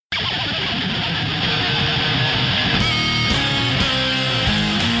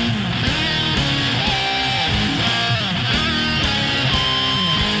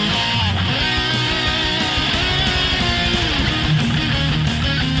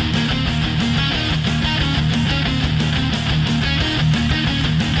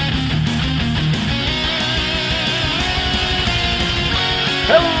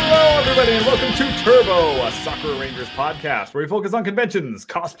everybody, and welcome to Turbo, a Sakura Rangers podcast where we focus on conventions,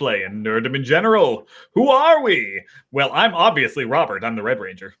 cosplay, and nerddom in general. Who are we? Well, I'm obviously Robert. I'm the Red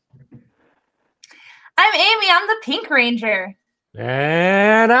Ranger. I'm Amy. I'm the Pink Ranger.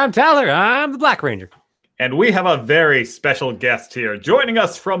 And I'm Tyler. I'm the Black Ranger. And we have a very special guest here, joining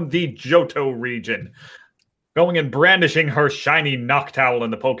us from the Johto region. Going and brandishing her shiny Noctowl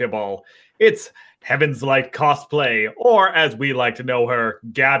in the Pokeball. It's Heavens Light Cosplay, or as we like to know her,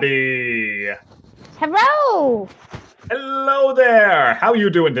 Gabby. Hello. Hello there. How are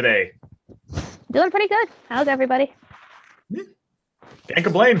you doing today? Doing pretty good. How's everybody? Can't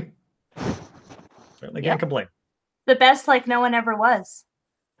complain. Certainly can't complain. The best like no one ever was.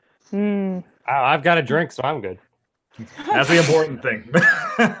 I've got a drink, so I'm good. That's the important thing.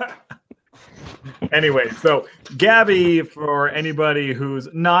 Anyway, so Gabby, for anybody who's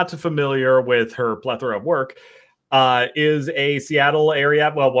not familiar with her plethora of work, is a Seattle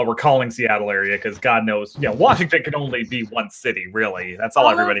area. Well, what we're calling Seattle area, because God knows, Washington can only be one city, really. That's all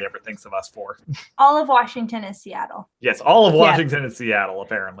everybody ever thinks of us for. All of Washington is Seattle. Yes, all of Washington is Seattle,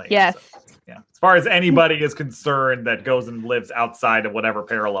 apparently. Yes. So, yeah. As far as anybody is concerned that goes and lives outside of whatever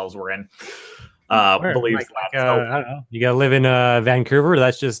parallels we're in. Believes that. I don't know. You gotta live in Vancouver.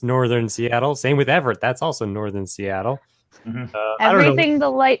 That's just northern Seattle. Same with Everett. That's also northern Seattle. Mm-hmm. Everything the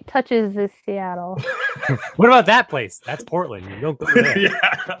light touches is Seattle. What about that place? That's Portland. You don't go there. Yeah.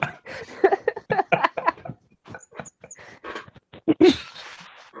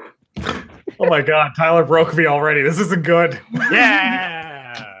 Oh my God, Tyler broke me already. This isn't good.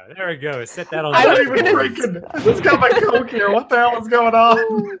 Yeah. There we go. Set that on. I'm not even drinking. Just got my Coke here. What the hell is going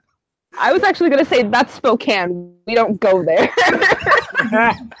on? I was actually going to say that's Spokane. We don't go there.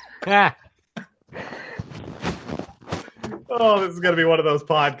 Oh, this is going to be one of those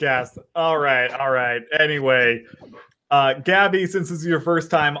podcasts. All right. Anyway, Gabby, since this is your first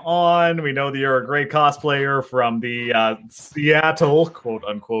time on, we know that you're a great cosplayer from the Seattle, quote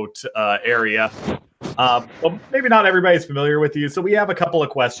unquote, area. Well, maybe not everybody's familiar with you, so we have a couple of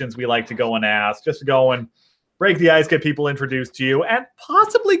questions we like to go and ask, just to go and break the ice, get people introduced to you, and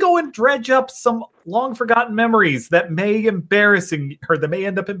possibly go and dredge up some long forgotten memories that may end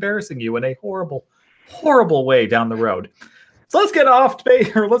up embarrassing you in a horrible, horrible way down the road. So let's get off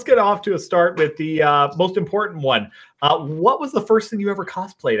to a start with the most important one. What was the first thing you ever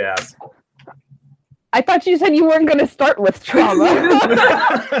cosplayed as? I thought you said you weren't going to start with trauma.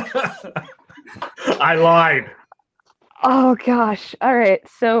 I lied. Oh gosh. All right.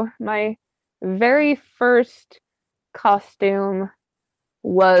 So my very first costume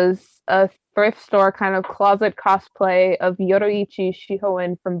was a thrift store kind of closet cosplay of Yoroichi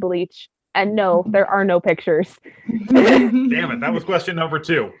Shihoen from Bleach. And no, there are no pictures. Damn it, that was question number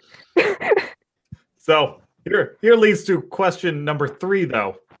 2. So here leads to question number 3,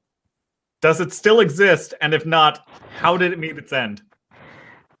 though. Does it still exist? And if not, how did it meet its end?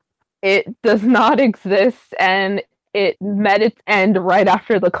 It does not exist, and it met its end right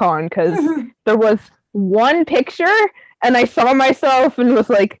after the con, because there was one picture, and I saw myself and was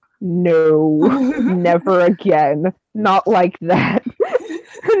like, no, never again. Not like that.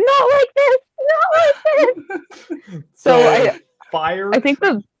 Not like this. Not like this. So fire. I think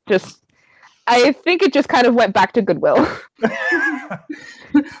it just kind of went back to Goodwill.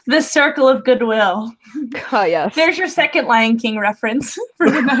 The circle of goodwill. Oh yes. There's your second Lion King reference for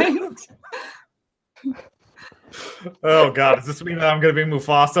the night. Oh God, does this mean that I'm going to be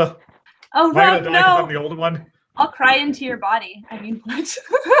Mufasa? Oh Am I no, going to die because I'm the old one? I'll cry into your body. I mean, what?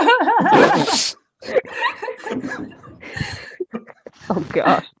 Oh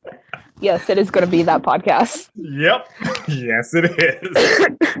gosh. Yes, it is going to be that podcast. Yep. Yes, it is.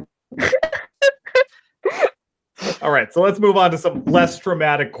 All right, so let's move on to some less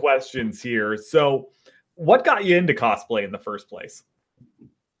traumatic questions here. So, what got you into cosplay in the first place?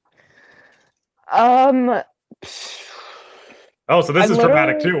 Oh, so this is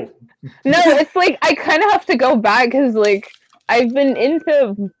traumatic too. No, it's like I kind of have to go back because like I've been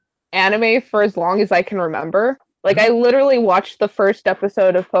into anime for as long as I can remember. Like I literally watched the first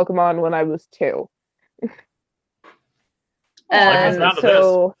episode of Pokemon when I was 2. And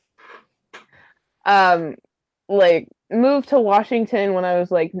so like moved to Washington when I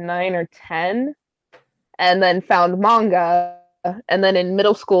was like 9 or 10 and then found manga, and then in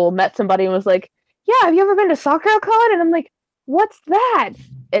middle school met somebody and was like, yeah, have you ever been to SAKURA? And I'm like, what's that?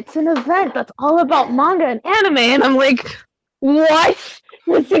 It's an event that's all about manga and anime. And I'm like, what?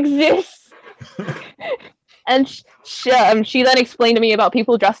 This exists? And she then explained to me about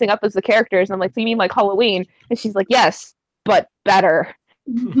people dressing up as the characters. And I'm like, so you mean like Halloween? And she's like, yes, but better.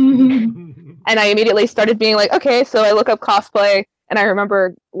 And I immediately started being like, okay, so I look up cosplay. And I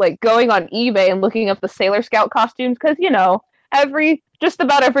remember like going on eBay and looking up the Sailor Scout costumes because, just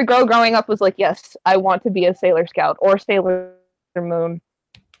about every girl growing up was like, yes, I want to be a Sailor Scout or Sailor Moon,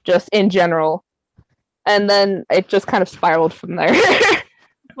 just in general. And then it just kind of spiraled from there.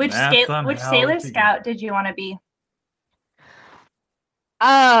 Which Sailor Scout did you want to be?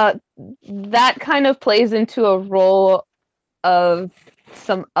 That kind of plays into a role of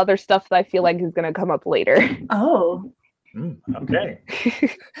some other stuff that I feel like is going to come up later. Oh. Okay.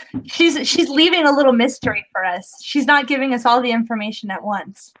 She's leaving a little mystery for us. She's not giving us all the information at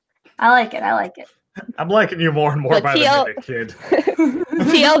once. I like it. I'm liking you more and more by the minute, kid.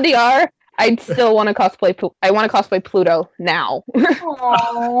 TLDR, I'd still want to cosplay. I want to cosplay Pluto now.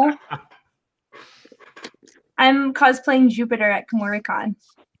 Aww. I'm cosplaying Jupiter at KimoriCon.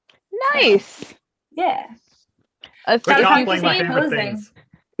 Nice. Yeah. Cosplaying my favorite things.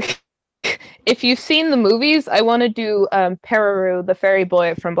 If you've seen the movies, I want to do Pararu, the fairy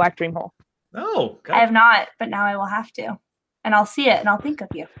boy from Black Dream Hole. Oh, God. I have not, but now I will have to. And I'll see it and I'll think of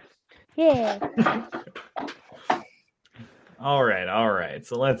you. Yeah. All right.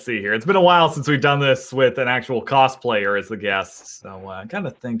 So let's see here. It's been a while since we've done this with an actual cosplayer as the guest. So I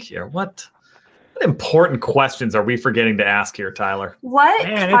gotta think here. What important questions are we forgetting to ask here, Tyler?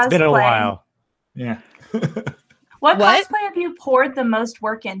 Man, it's been a while. Yeah. What cosplay have you poured the most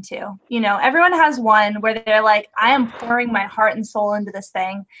work into? Everyone has one where they're like, I am pouring my heart and soul into this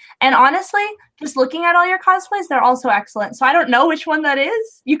thing. And honestly, just looking at all your cosplays, they're also excellent. So I don't know which one that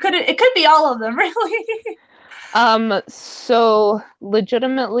is. It could be all of them, really. So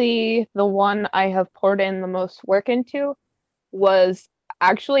legitimately, the one I have poured in the most work into was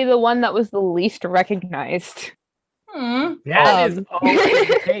actually the one that was the least recognized. Yeah, that is always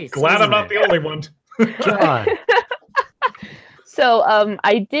the case. Glad I'm not the only one. God. So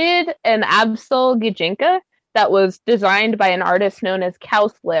I did an Absol Gijinka that was designed by an artist known as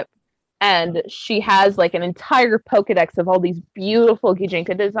Cowslip, and she has like an entire Pokedex of all these beautiful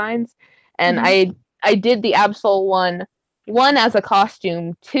Gijinka designs. And I did the Absol one as a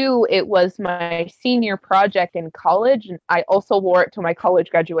costume. 2, it was my senior project in college, and I also wore it to my college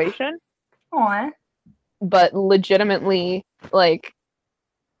graduation. Aww. But legitimately, like,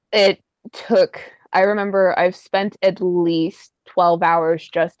 it took... I remember I've spent at least 12 hours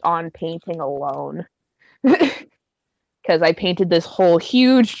just on painting alone. Because I painted this whole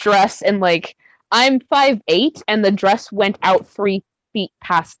huge dress, and, like, I'm 5'8", and the dress went out 3 feet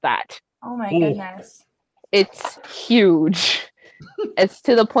past that. Oh my goodness. It's huge. It's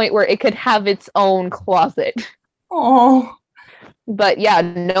to the point where it could have its own closet. Oh. But yeah,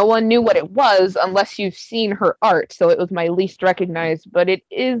 no one knew what it was unless you've seen her art, so it was my least recognized, but it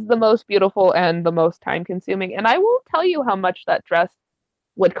is the most beautiful and the most time consuming, and I will tell you how much that dress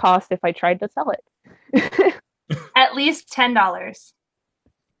would cost if I tried to sell it. At least $10.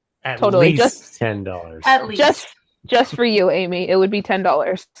 Totally, just $10. At least. Just for you, Amy, it would be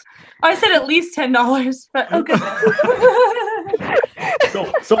 $10. I said at least $10, but oh goodness.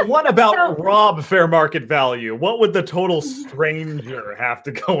 So what about Rob fair market value? What would the total stranger have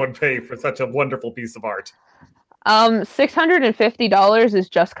to go and pay for such a wonderful piece of art? $650 is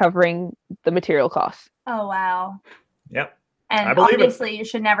just covering the material costs. Oh wow. Yep. And obviously you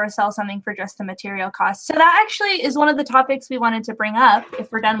should never sell something for just the material cost. So that actually is one of the topics we wanted to bring up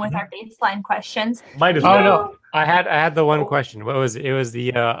if we're done with our baseline questions. Might as well. Oh no. I had the one question. What was it? It was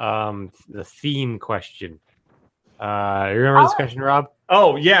the theme question. You remember this question, Rob?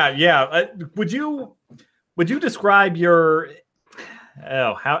 Oh yeah. Would you describe your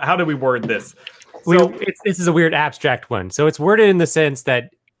how do we word this? This is a weird abstract one. So it's worded in the sense that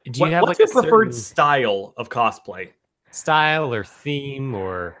what's your preferred style of cosplay? Style or theme,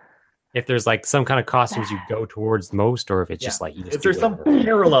 or if there's like some kind of costumes you go towards most, or if it's just like is there some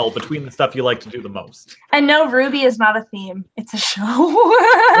parallel between the stuff you like to do the most? And no, Ruby is not a theme; it's a show.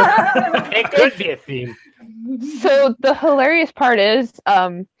 It could be a theme. So the hilarious part is,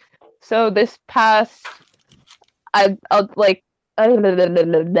 so this past, I'll like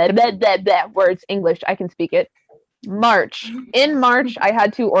words English, I can speak it. In March, I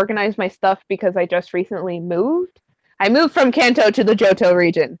had to organize my stuff because I just recently moved. I moved from Kanto to the Johto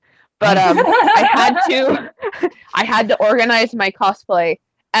region, but I had to organize my cosplay,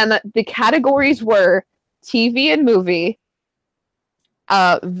 and the categories were TV and movie,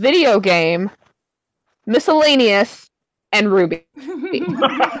 video game, miscellaneous, and Ruby.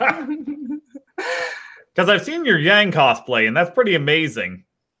 Because I've seen your Yang cosplay, and that's pretty amazing.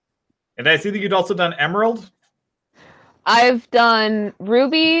 And I see that you'd also done Emerald. I've done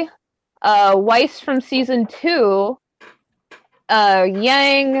Ruby, Weiss from season 2,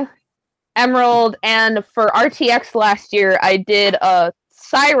 Yang, Emerald, and for RTX last year, I did a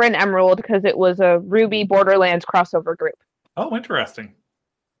Siren Emerald because it was a Ruby Borderlands crossover group. Oh, interesting.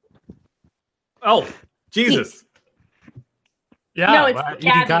 Oh, Jesus. Yeah, No, it's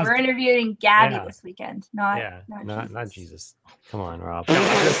Gabby. We're interviewing Gabby this weekend, not Jesus. Come on, Rob.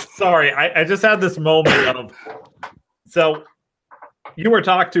 Sorry, I just had this moment of. So, you were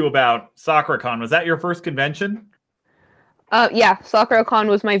talked to about SAKURA. Was that your first convention? Yeah, SAKURA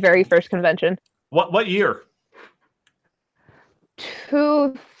was my very first convention. What year?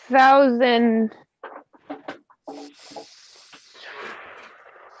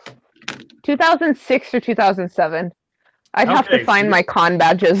 2006 or 2007. I'd have to find my con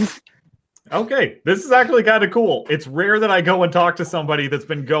badges. Okay, this is actually kind of cool. It's rare that I go and talk to somebody that's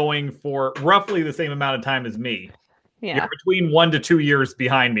been going for roughly the same amount of time as me. Yeah. You're between 1 to 2 years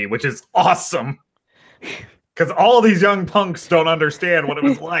behind me, which is awesome. Because all these young punks don't understand what it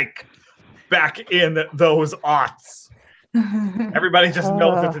was like back in those aughts. Everybody just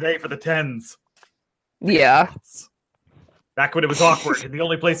knows it today for the 10s. Yeah. Back when it was awkward, and the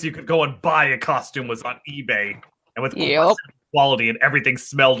only place you could go and buy a costume was on eBay. And with quality, and everything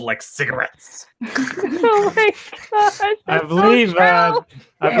smelled like cigarettes. Oh my gosh! I believe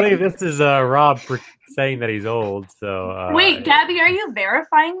this is Rob saying that he's old. So wait, Gabby, are you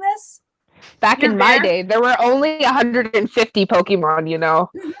verifying this? Back in my day, there were only 150 Pokemon. You know.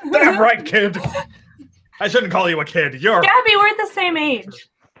 Damn right, kid. I shouldn't call you a kid. You're Gabby. We're the same age.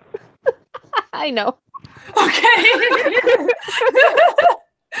 I know. Okay.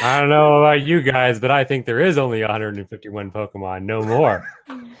 I don't know about you guys, but I think there is only 151 Pokemon, no more.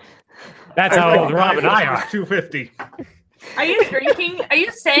 That's how old Rob and I are. 250. Are you drinking? Are you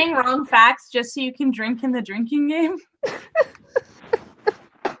saying wrong facts just so you can drink in the drinking game?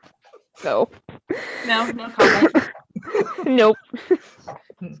 No comment. Nope.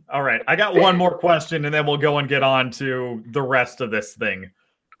 All right, I got one more question, and then we'll go and get on to the rest of this thing.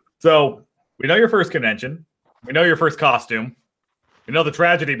 So, we know your first convention. We know your first costume. We know the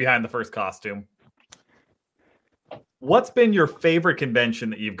tragedy behind the first costume. What's been your favorite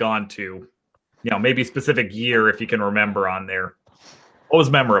convention that you've gone to? You know, maybe a specific year if you can remember on there. What was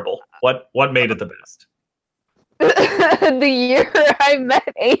memorable? What made it the best? The year I met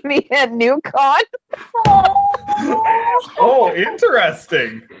Amy at NewCon. Oh,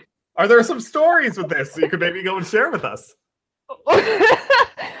 interesting. Are there some stories with this you could maybe go and share with us?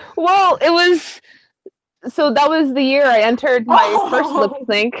 Well, so that was the year I entered my first lip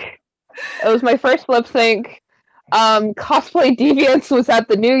sync. It was my first lip sync. Cosplay Deviants was at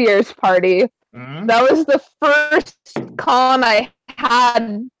the New Year's party. Mm-hmm. That was the first con I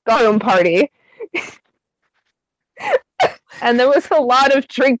had costume party. And there was a lot of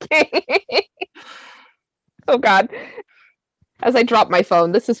drinking. Oh God. As I drop my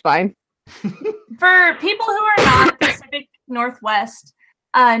phone, this is fine. For people who are not Pacific Northwest,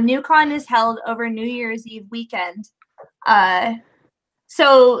 NewCon is held over New Year's Eve weekend.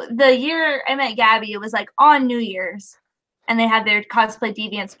 So the year I met Gabby, it was like on New Year's, and they had their Cosplay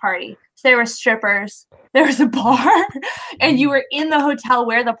Deviants party. So there were strippers, there was a bar, and you were in the hotel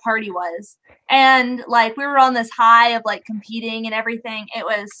where the party was. And like we were on this high of like competing and everything. It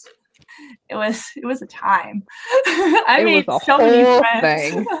was a time. I made so many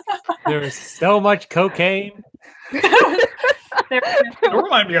friends. There was so much cocaine. Don't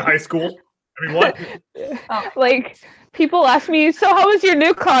remind me of high school. I mean, what? Like, people ask me, so how was your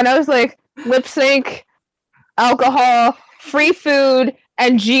new con? I was like, lip sync, alcohol, free food,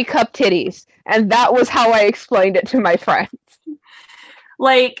 and G-cup titties. And that was how I explained it to my friends.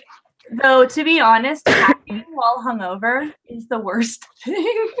 Like, though, to be honest, packing while hungover is the worst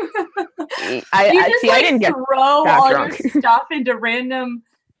thing. I didn't get throw all drunk. Your stuff into random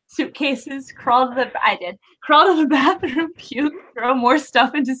suitcases, crawl to the bathroom, puke, throw more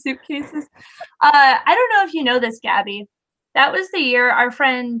stuff into suitcases. I don't know if you know this, Gabby. That was the year our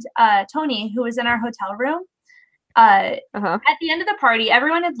friend Tony, who was in our hotel room, at the end of the party,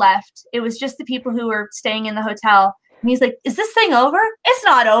 everyone had left. It was just the people who were staying in the hotel. And he's like, is this thing over? It's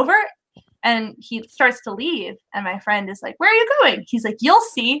not over. And he starts to leave. And my friend is like, where are you going? He's like, you'll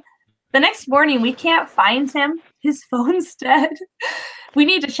see. The next morning, we can't find him. His phone's dead. We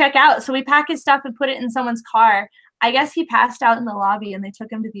need to check out. So we pack his stuff and put it in someone's car. I guess he passed out in the lobby and they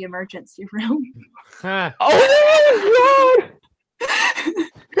took him to the emergency room. Oh my God!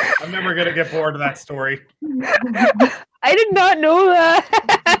 I'm never going to get bored of that story. I did not know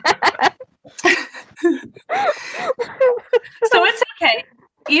that. So it's okay.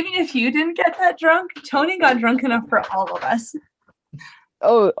 Even if you didn't get that drunk, Tony got drunk enough for all of us.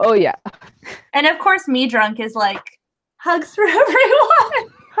 Oh yeah. And of course, me drunk is like, hugs for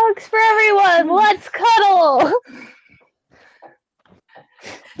everyone. Hugs for everyone. Let's cuddle.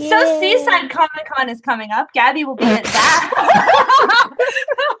 So Seaside Comic Con is coming up. Gabby will be at that.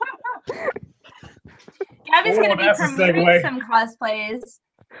 Gabby's going to be promoting some cosplays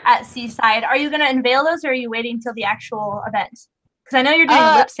at Seaside. Are you going to unveil those, or are you waiting till the actual event? Because I know you're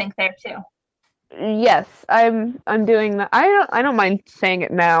doing lip sync there too. Yes, I'm doing that. I don't mind saying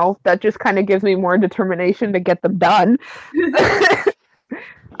it now. That just kind of gives me more determination to get them done.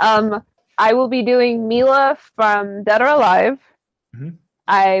 I will be doing Mila from Dead or Alive. Mm-hmm.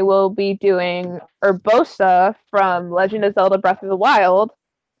 I will be doing Urbosa from Legend of Zelda Breath of the Wild.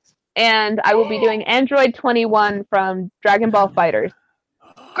 And I will be doing Android 21 from Dragon Ball FighterZ.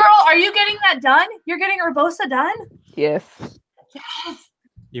 Girl, are you getting that done? You're getting Urbosa done? Yes. Yes.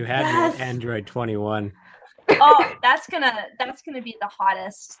 You had your Android 21. Oh, that's gonna be the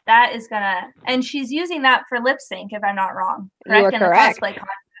hottest. That is gonna, and she's using that for lip sync, if I'm not wrong. Correct? You are correct. The cosplay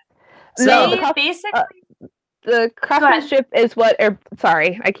content. So basically, the craftsmanship is what.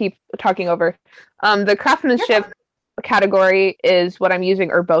 Sorry, I keep talking over. The craftsmanship category is what I'm using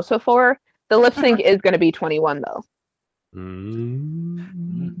Urbosa for. The lip sync is going to be 21 though.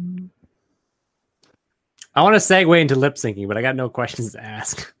 I want to segue into lip syncing, but I got no questions to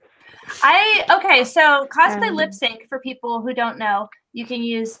ask. So cosplay lip sync, for people who don't know, you can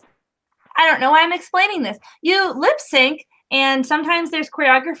use, I don't know why I'm explaining this. You lip sync, and sometimes there's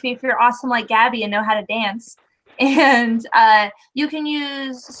choreography if you're awesome like Gabby and know how to dance. And you can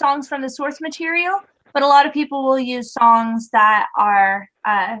use songs from the source material, but a lot of people will use songs that are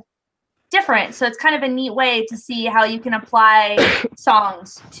different. So it's kind of a neat way to see how you can apply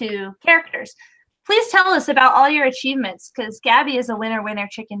songs to characters. Please tell us about all your achievements, because Gabby is a winner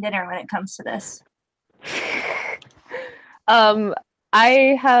chicken dinner when it comes to this.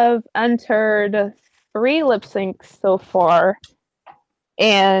 I have entered 3 lip syncs so far,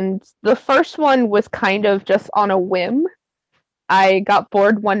 and the first one was kind of just on a whim. I got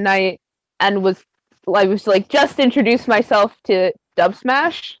bored one night and I was like, just introduced myself to Dub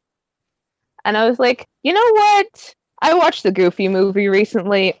Smash, and I was like, you know what? I watched the Goofy movie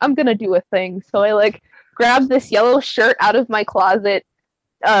recently. I'm gonna do a thing. So I grabbed this yellow shirt out of my closet,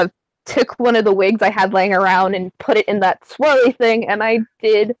 took one of the wigs I had laying around and put it in that swirly thing, and I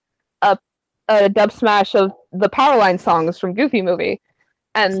did a dub smash of the Powerline songs from Goofy movie.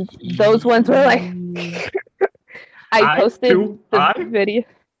 And those ones were I posted the video.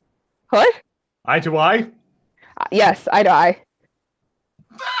 What? Eye to eye? Yes, eye to eye.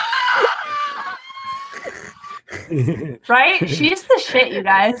 Right? She's the shit, you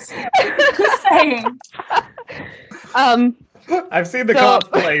guys. Just saying. I've seen the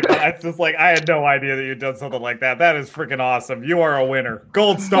cosplay, but it's just I had no idea that you'd done something like that. That is freaking awesome. You are a winner.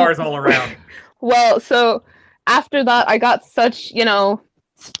 Gold stars all around. Well, so after that, I got such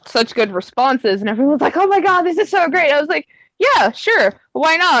good responses, and everyone was like, "Oh my god, this is so great!" I was like, "Yeah, sure,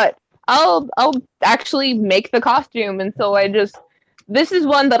 why not? I'll actually make the costume." And so this is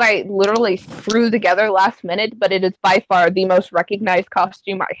one that I literally threw together last minute, but it is by far the most recognized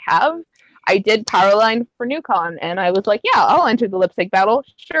costume I have. I did Powerline for NewCon, and I was like, yeah, I'll enter the lip sync battle.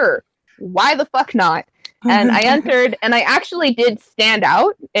 Sure. Why the fuck not? And I entered, and I actually did stand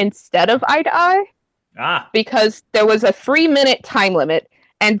out instead of eye to eye. Because there was a 3-minute time limit,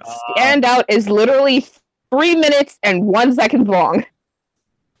 and stand out is literally 3 minutes and 1 second long.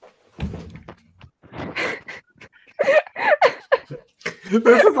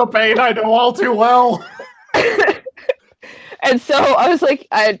 This is a pain I know all too well. And so I was like,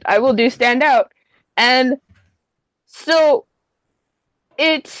 I will do stand out. And so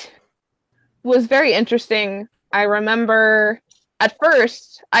it was very interesting. I remember at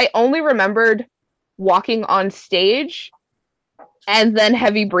first, I only remembered walking on stage and then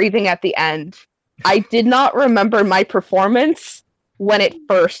heavy breathing at the end. I did not remember my performance when it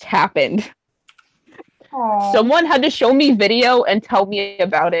first happened. Aww. Someone had to show me video and tell me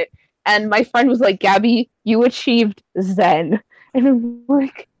about it. And my friend was like, Gabby, you achieved Zen. And I'm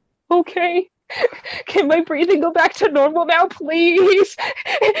like, okay. Can my breathing go back to normal now, please?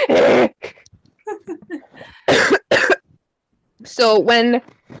 So when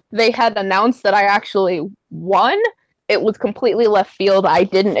they had announced that I actually won, it was completely left field. I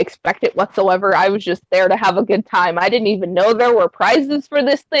didn't expect it whatsoever. I was just there to have a good time. I didn't even know there were prizes for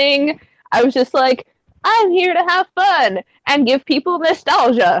this thing. I was just like, I'm here to have fun and give people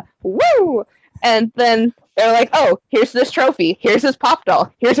nostalgia. Woo! And then they're like, oh, here's this trophy. Here's this pop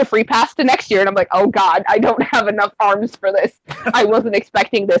doll. Here's a free pass to next year. And I'm like, oh God, I don't have enough arms for this. I wasn't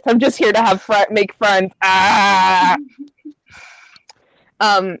expecting this. I'm just here to have make friends.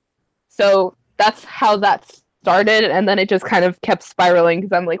 So that's how that started, and then it just kind of kept spiraling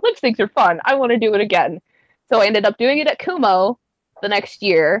because I'm like, lip syncs are fun. I want to do it again. So I ended up doing it at Kumo the next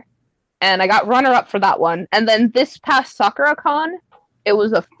year, and I got runner-up for that one. And then this past SAKURA-con, it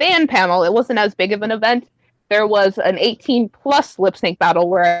was a fan panel. It wasn't as big of an event. There was an 18-plus lip sync battle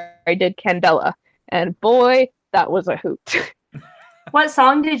where I did Candela, and boy, that was a hoot. What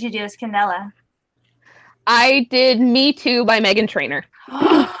song did you do as Candela? I did Me Too by Meghan Trainor.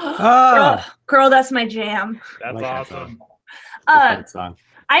 Girl, that's my jam. That's awesome.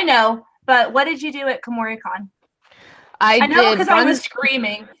 I know, but what did you do at KomoriCon? I know because I was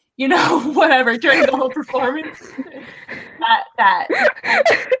screaming, whatever, during the whole performance. that.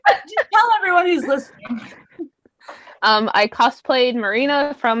 Just tell everyone who's listening. I cosplayed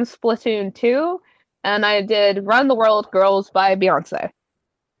Marina from Splatoon 2, and I did Run the World Girls by Beyonce.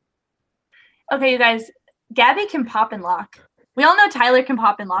 Okay, you guys, Gabby can pop and lock. We all know Tyler can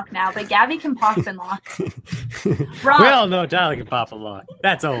pop and lock now, but Gabby can pop and lock. Rob, we all know Tyler can pop and lock.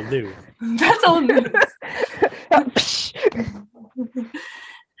 That's old news. That's old news.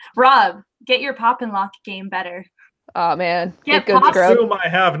 Rob, get your pop and lock game better. Oh man, get I assume I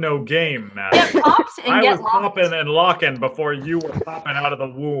have no game now. Get popped and I get was locked. popping and locking before you were popping out of the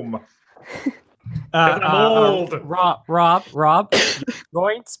womb. I'm old. Rob,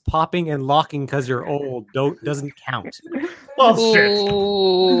 joints popping and locking because you're old doesn't count. Well, shit.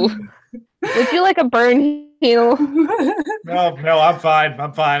 Would you like a burn heal? No, I'm fine.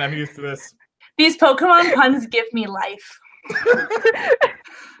 I'm used to this. These Pokemon puns give me life.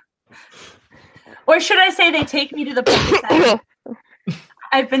 Or should I say they take me to the Pokemon?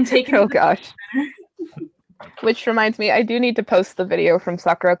 I've been taken. Oh gosh. Which reminds me, I do need to post the video from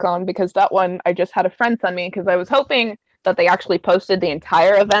SAKURA-con because that one I just had a friend send me because I was hoping that they actually posted the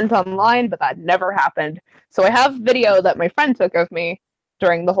entire event online, but that never happened. So I have video that my friend took of me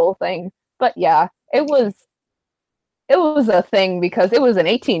during the whole thing. But yeah, it was a thing because it was an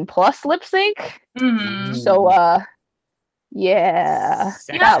 18+ lip sync. Mm-hmm. So yeah.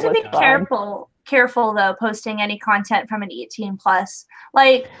 You have to be careful though, posting any content from an 18+.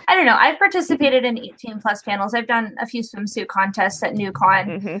 Like, I don't know, I've participated in 18+ panels. I've done a few swimsuit contests at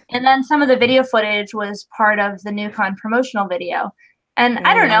NewCon, and then some of the video footage was part of the NewCon promotional video. And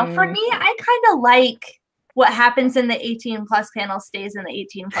I don't know, for me, I kind of like what happens in the 18+ panel stays in the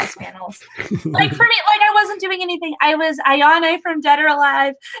 18+ panels. Like for me, like I wasn't doing anything. I was Ayane from Dead or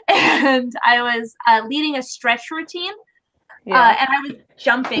Alive, and I was leading a stretch routine. Yeah. And I was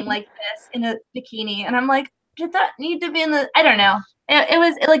jumping like this in a bikini, and I'm like, did that need to be in the? I don't know.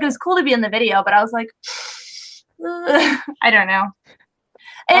 It was cool to be in the video, but I was like, I don't know.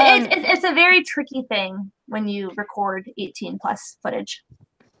 It's a very tricky thing when you record 18+ footage.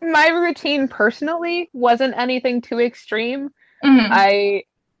 My routine personally wasn't anything too extreme. Mm-hmm.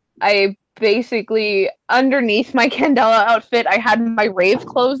 I basically, underneath my Candela outfit, I had my rave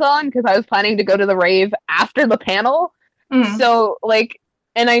clothes on because I was planning to go to the rave after the panel. Mm-hmm. So,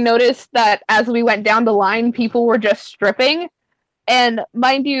 and I noticed that as we went down the line, people were just stripping. And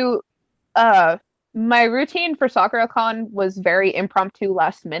mind you, my routine for SAKURA-con was very impromptu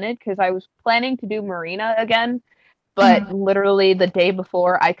last minute because I was planning to do Marina again. But literally the day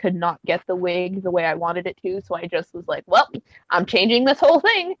before, I could not get the wig the way I wanted it to. So I just was like, well, I'm changing this whole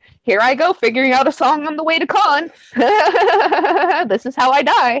thing. Here I go, figuring out a song on the way to con. This is how I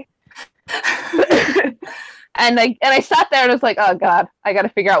die. And I sat there and I was like, oh God, I got to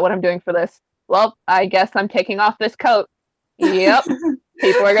figure out what I'm doing for this. Well, I guess I'm taking off this coat. Yep.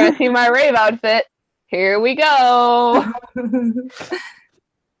 People are going to see my rave outfit. Here we go.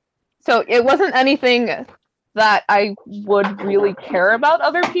 So it wasn't anything that I would really care about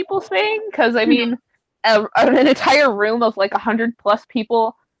other people saying. Because, I mean, an entire room of 100+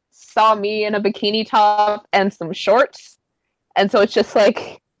 people saw me in a bikini top and some shorts. And so it's just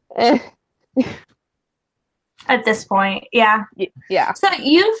At this point, yeah. Yeah. So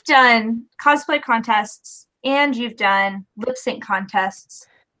you've done cosplay contests and you've done lip sync contests.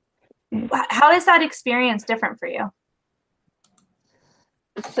 How is that experience different for you?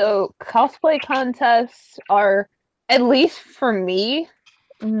 So cosplay contests are, at least for me,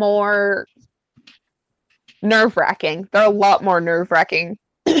 more nerve-wracking. They're a lot more nerve-wracking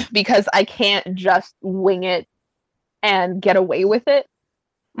because I can't just wing it and get away with it.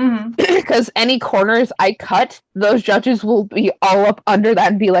 Because any corners I cut, those judges will be all up under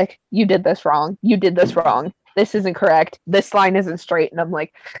that and be like, you did this wrong. You did this wrong. This isn't correct. This line isn't straight. And I'm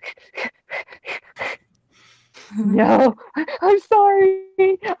like, no, I'm sorry.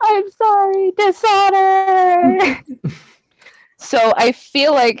 Dishonor. So I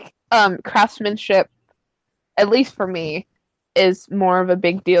feel like craftsmanship, at least for me, is more of a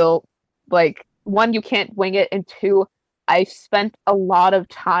big deal. one, you can't wing it, and two, I spent a lot of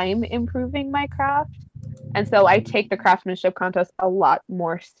time improving my craft. And so I take the craftsmanship contest a lot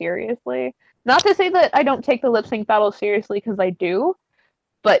more seriously. Not to say that I don't take the lip sync battle seriously, because I do,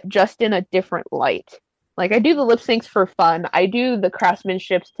 but just in a different light. Like, I do the lip syncs for fun. I do the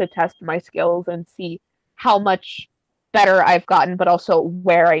craftsmanships to test my skills and see how much better I've gotten, but also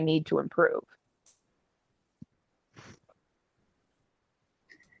where I need to improve.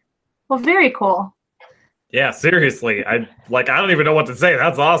 Well, very cool. Yeah, seriously. I don't even know what to say.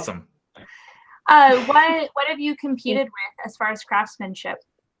 That's awesome. What have you competed with as far as craftsmanship?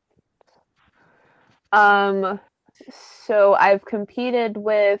 So I've competed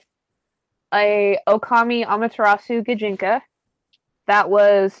with a Okami Amaterasu Gijinka. That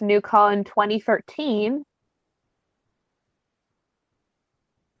was NewCon 2013.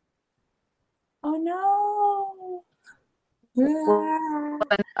 Oh no!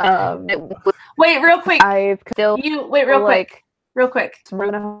 Wait, real quick. I've still wait, real quick. Real quick.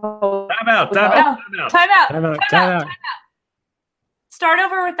 Time out. Start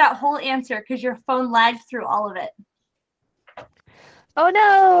over with that whole answer because your phone lagged through all of it. Oh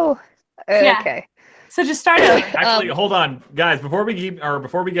no! Yeah. Okay. So just start over. Actually, hold on, guys. Before we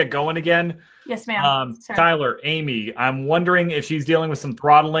get going again. Yes, ma'am. Tyler, Amy, I'm wondering if she's dealing with some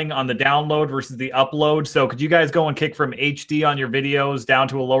throttling on the download versus the upload. So could you guys go and kick from HD on your videos down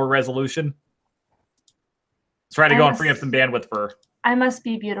to a lower resolution? Try to go and free up some bandwidth for her. I must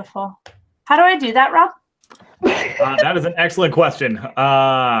be beautiful. How do I do that, Rob? That is an excellent question.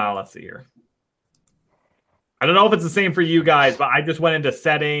 Let's see here. I don't know if it's the same for you guys, but I just went into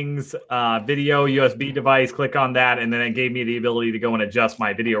settings, video, USB device, click on that, and then it gave me the ability to go and adjust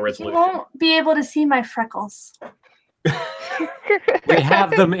my video resolution. You won't be able to see my freckles. We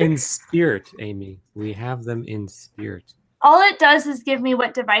have them in spirit, Amy. We have them in spirit. All it does is give me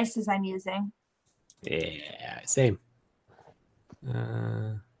what devices I'm using. Yeah, same.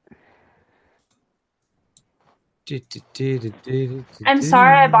 I'm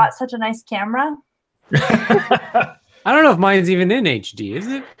sorry I bought such a nice camera. I don't know if mine's even in HD, is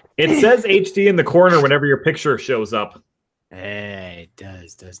it? It says HD in the corner whenever your picture shows up. It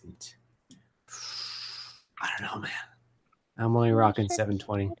does, doesn't. I don't know, man. I'm only rocking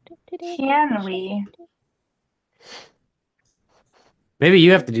 720. Can we? Maybe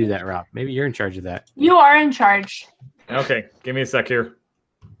you have to do that, Rob. Maybe you're in charge of that. You are in charge. Okay, give me a sec here.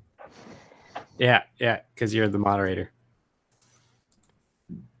 Yeah, because you're the moderator.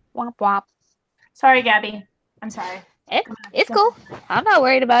 Womp womp. Sorry, Gabby. I'm sorry. It's cool. I'm not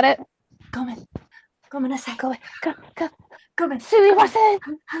worried about it. Go on, say. Go. Sumimasen.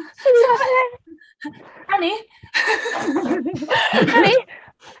 Honey.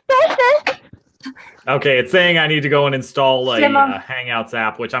 Okay, it's saying I need to go and install a Hangouts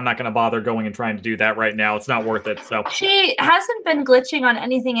app, which I'm not going to bother going and trying to do that right now. It's not worth it. So she hasn't been glitching on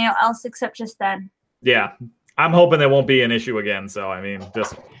anything else except just then. Yeah, I'm hoping there won't be an issue again. So I mean,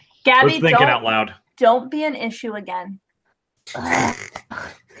 just Gabby, thinking out loud. Don't be an issue again.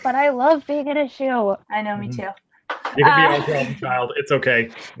 But I love being an issue. I know, me too. You can be our problem child. It's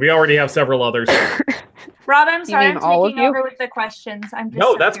okay. We already have several others. Rob, I'm sorry I'm taking over with the questions.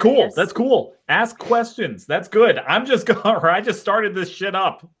 No, that's cool. That's cool. Ask questions. That's good. I just started this shit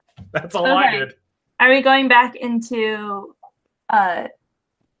up. That's all I did. Are we going back into the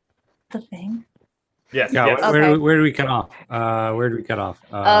thing? Yes. Yeah, yes. Where do we cut off?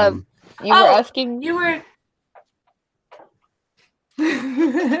 You were asking. You were.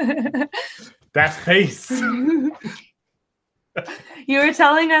 That face. You were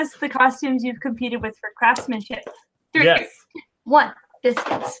telling us the costumes you've competed with for craftsmanship. 3, yes. 1,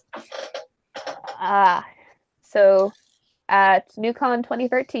 biscuits. So at NewCon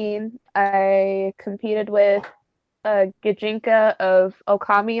 2013, I competed with a Gijinka of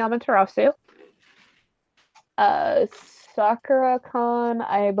Okami Amaterasu. SAKURA Con,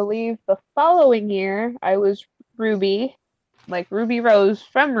 I believe the following year, I was Ruby, like Ruby Rose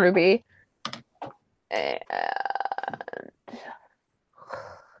from Ruby. And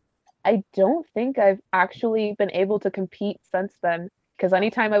I don't think I've actually been able to compete since then, because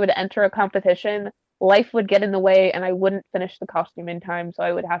anytime I would enter a competition, life would get in the way and I wouldn't finish the costume in time, so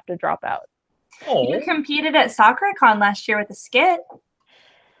I would have to drop out. Oh. You competed at SAKURA Con last year with a skit.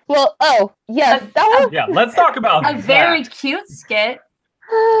 Well, that was... Yeah, let's talk about a very cute skit.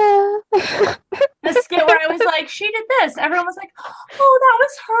 The skit where I was like, she did this. Everyone was like, oh, that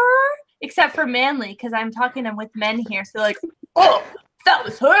was her. Except for Manly, because I'm talking with men here. So they're like, oh, that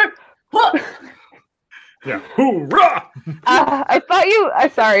was her. Huh. Yeah, hoorah! I thought you...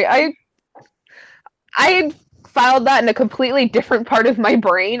 sorry, I had filed that in a completely different part of my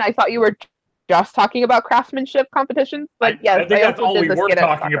brain. I thought you were just talking about craftsmanship competitions, but yes, I think that's all we were skit at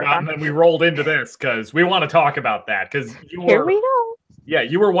talking about, and then we rolled into this because we want to talk about that. Because Here we go. Yeah,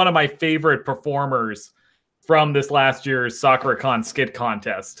 you were one of my favorite performers from this last year's SAKURA skit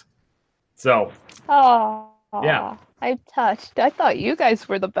contest. So, yeah, I'm touched. I thought you guys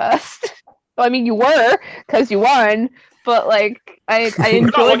were the best. Well, I mean, you were because you won, but like I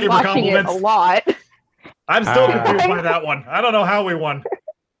enjoyed watching it a lot. I'm still confused by that one. I don't know how we won.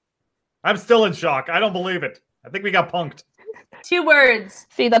 I'm still in shock. I don't believe it. I think we got punked. 2 words.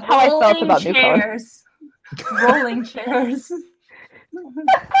 See, that's how I felt about New chairs. Rolling chairs.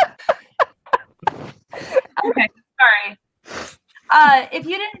 Okay, sorry. If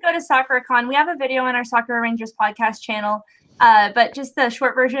you didn't go to SAKURA, we have a video on our Sakura Rangers podcast channel. But just the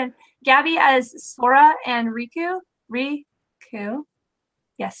short version, Gabby as Sora and Riku,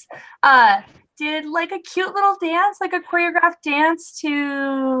 yes, did like a cute little dance, like a choreographed dance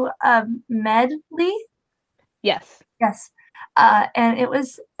to medley. Yes. And it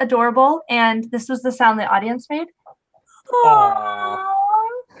was adorable. And this was the sound the audience made. Aww.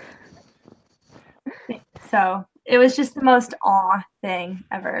 So it was just the most awe thing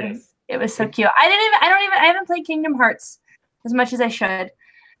ever. Yes. It was so cute. I haven't played Kingdom Hearts as much as I should.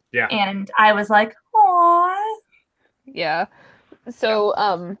 Yeah. And I was like, aw. Yeah. So,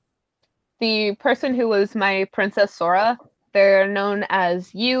 the person who was my Princess Sora, they're known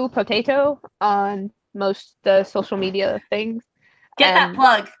as You Potato on most social media things. Get that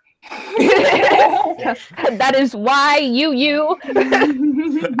plug. That is why you.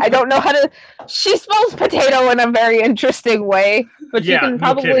 I don't know how to. She spells potato in a very interesting way, but you can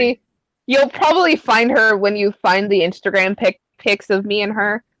probably. You'll probably find her when you find the Instagram pics of me and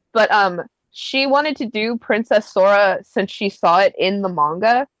her. But she wanted to do Princess Sora since she saw it in the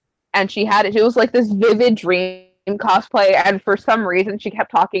manga, and she had it. It was like this vivid dream cosplay, and for some reason she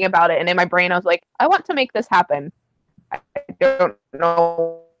kept talking about it. And in my brain, I was like, I want to make this happen. I don't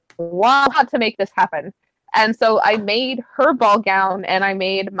know why I want to make this happen. And so I made her ball gown, and I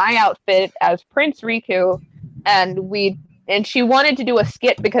made my outfit as Prince Riku, and she wanted to do a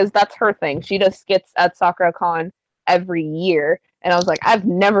skit because that's her thing. She does skits at SAKURA every year. And I was like, I've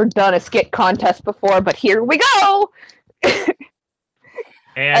never done a skit contest before, but here we go.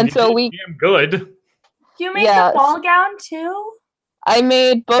 and so we damn good. You made the ball gown too? I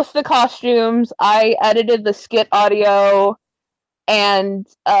made both the costumes. I edited the skit audio, and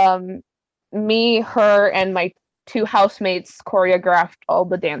me, her, and my 2 housemates choreographed all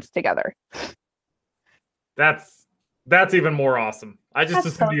the dance together. That's even more awesome. I just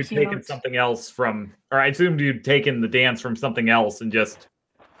assumed you'd taken something else I assumed you'd taken the dance from something else and just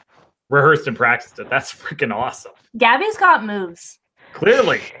rehearsed and practiced it. That's freaking awesome. Gabby's got moves.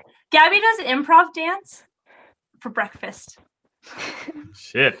 Clearly. Gabby does improv dance for breakfast.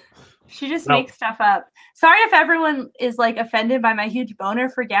 Shit. She just makes stuff up. Sorry if everyone is like offended by my huge boner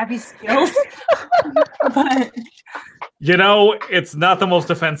for Gabby's skills. But it's not the most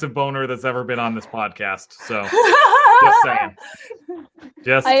offensive boner that's ever been on this podcast. So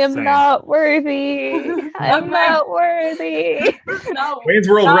just saying. I am not worthy. I am not worthy. No, Wayne's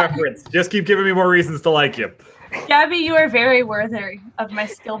World reference. Just keep giving me more reasons to like you. Gabby, you are very worthy of my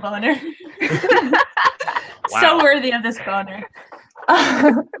skill boner. So worthy of this boner.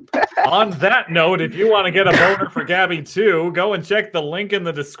 On that note, if you want to get a boner for Gabby too, go and check the link in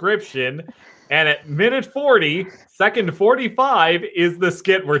the description. And at minute 40, second 45 is the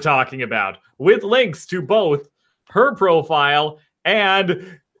skit we're talking about, with links to both her profile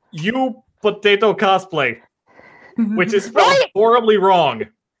and You Potato Cosplay, which is spelled horribly wrong.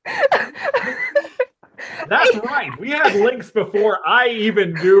 That's right. We had links before I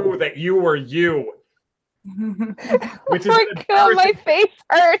even knew that you were you. Which is God, my face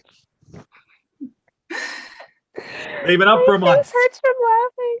hurts. They've been up for months. My face hurts from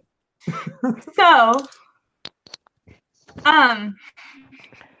laughing. So,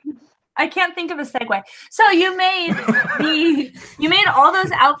 I can't think of a segue. So you made all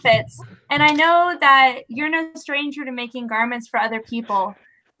those outfits, and I know that you're no stranger to making garments for other people.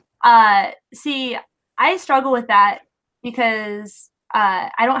 See, I struggle with that because I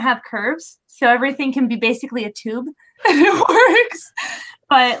don't have curves, so everything can be basically a tube, and it works.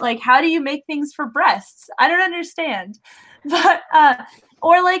 But like, how do you make things for breasts? I don't understand. But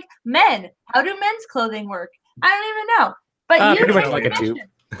or like men, how do men's clothing work? I don't even know. But you pretty much like a tube.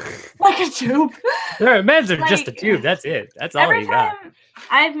 Like a tube. Men's are just a tube. That's it. That's all you got. Every time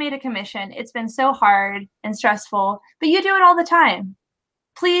I've made a commission, it's been so hard and stressful, but you do it all the time.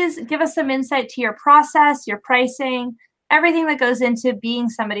 Please give us some insight to your process, your pricing, everything that goes into being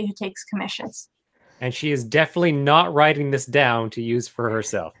somebody who takes commissions. And she is definitely not writing this down to use for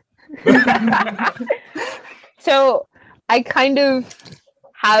herself. So I kind of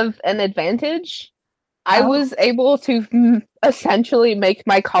have an advantage. I was able to essentially make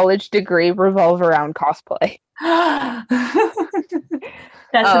my college degree revolve around cosplay.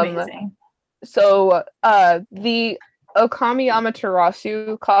 That's amazing. So the Okami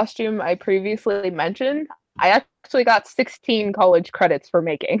Amaterasu costume I previously mentioned, I actually got 16 college credits for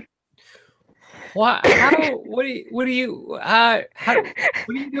making. What? What do you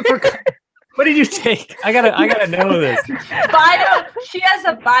do for? What did you take? I gotta know this. She has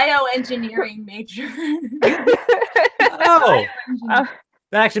a bioengineering major. Oh,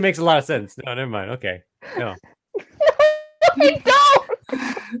 that actually makes a lot of sense. No, never mind. Okay, no.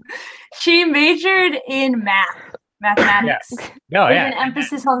 She majored in mathematics. Yeah. No, with yeah. an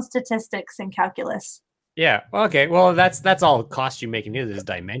emphasis on statistics and calculus. Yeah. Okay. Well, that's all costume making is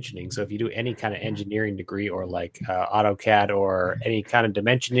dimensioning. So if you do any kind of engineering degree or like AutoCAD or any kind of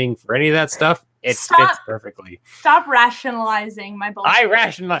dimensioning for any of that stuff, it fits perfectly. Stop rationalizing my bullshit. I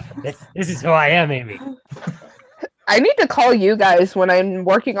rationalize. This is who I am, Amy. I need to call you guys when I'm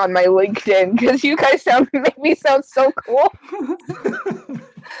working on my LinkedIn because you guys make me sound so cool.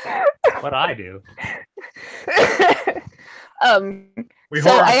 What I do. We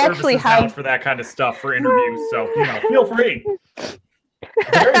hold our services out for that kind of stuff for interviews, so feel free. It's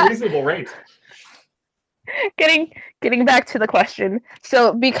a very reasonable rate. Getting back to the question.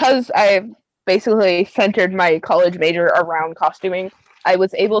 So because I basically centered my college major around costuming, I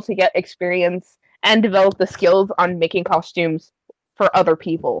was able to get experience and develop the skills on making costumes for other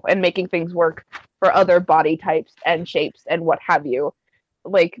people and making things work for other body types and shapes and what have you.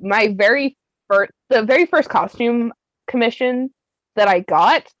 Like the very first costume commission that I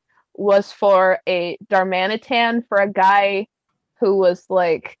got was for a Darmanitan for a guy who was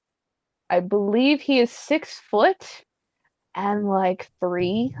like, I believe he is 6 foot and like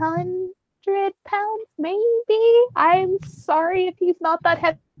 300 pounds, maybe. I'm sorry if he's not that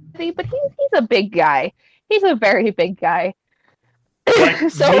heavy, but he's a big guy. He's a very big guy. Like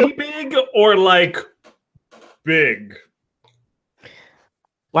me big or like big?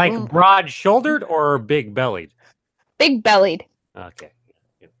 Like broad-shouldered or big-bellied? Big-bellied. Okay.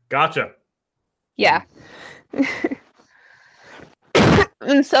 Gotcha. Yeah.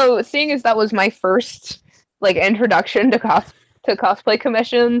 And so, seeing as that was my first like introduction to cosplay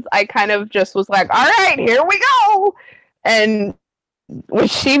commissions, I kind of just was like, all right, here we go. And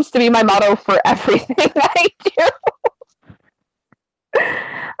which seems to be my motto for everything I do.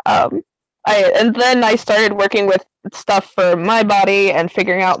 And then I started working with stuff for my body and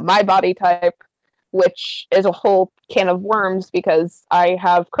figuring out my body type, which is a whole can of worms because I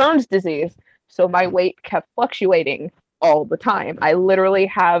have Crohn's disease, so my weight kept fluctuating all the time. I literally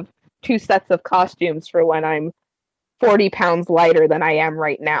have 2 sets of costumes for when I'm 40 pounds lighter than I am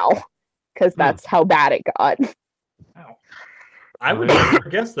right now, because that's how bad it got. Wow. I would never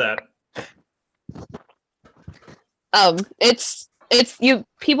guess that. It's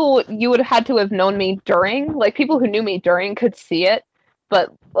people you would have had to have known me during, like people who knew me during could see it,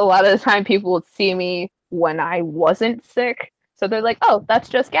 but a lot of the time people would see me when I wasn't sick. So they're like, oh, that's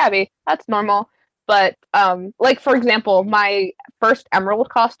just Gabby. That's normal. But like for example, my first Emerald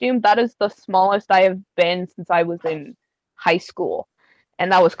costume, that is the smallest I have been since I was in high school.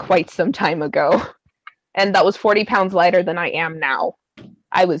 And that was quite some time ago. And that was 40 pounds lighter than I am now.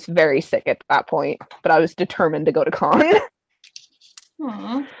 I was very sick at that point, but I was determined to go to con.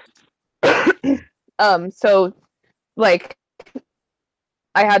 So like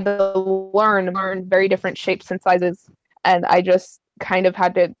I had to learn very different shapes and sizes, and I just kind of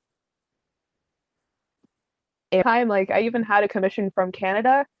had to time, like I even had a commission from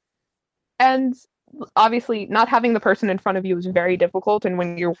Canada, and obviously not having the person in front of you is very difficult, and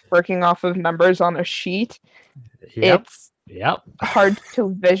when you're working off of numbers on a sheet, it's hard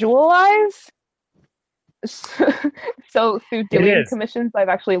to visualize. So through doing commissions, I've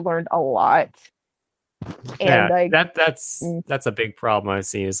actually learned a lot. And that's a big problem I've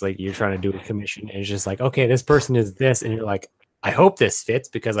seen is like you're trying to do a commission and it's just like, okay, this person is this, and you're like, I hope this fits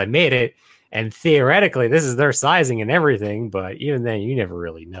because I made it, and theoretically this is their sizing and everything, but even then you never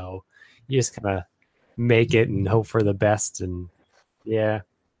really know. You just kind of make it and hope for the best, and yeah,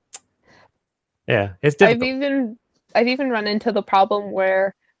 it's difficult. I've even run into the problem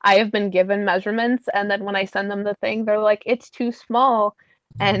where I have been given measurements, and then when I send them the thing, they're like, it's too small.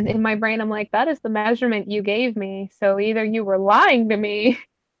 And in my brain, I'm like, that is the measurement you gave me. So either you were lying to me.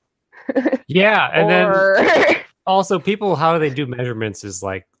 Yeah. And then also people, how they do measurements is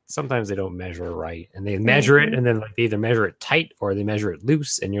like, sometimes they don't measure right, and they measure it. And then like they either measure it tight or they measure it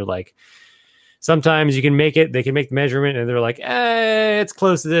loose. And you're like, sometimes you can make it. They can make the measurement, and they're like, it's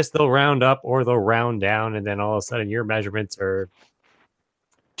close to this. They'll round up or they'll round down, and then all of a sudden your measurements are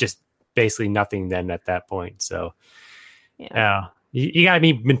just basically nothing. Then at that point, so you got to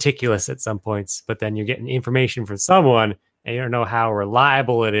be meticulous at some points. But then you're getting information from someone, and you don't know how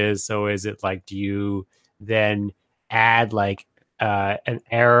reliable it is. So is it like, do you then add like an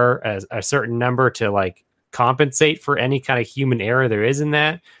error as a certain number to like compensate for any kind of human error there is in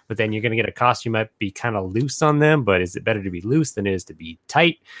that? But then you're going to get a costume might be kind of loose on them, but is it better to be loose than it is to be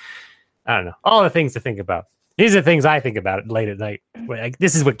tight? I don't know. All the things to think about. These are things I think about late at night. Like,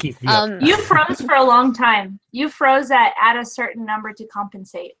 this is what keeps me up. You froze for a long time. You froze at a certain number to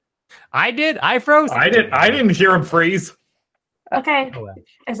compensate. I did. I froze. I didn't hear him freeze. Okay.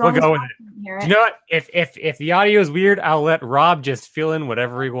 As long We'll go with as I can hear it. You know what? If the audio is weird, I'll let Rob just fill in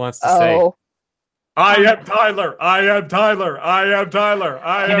whatever he wants to say. I am Tyler. I am Tyler. I am Tyler.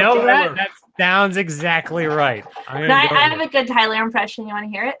 I am You know Tyler. that sounds exactly right. I have a good Tyler impression. You want to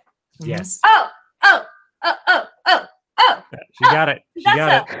hear it? Yes. Oh. She got it. She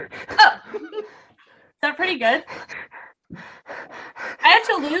got it. Oh. Is that pretty good? I have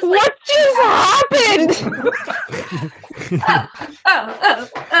to lose. What just happened?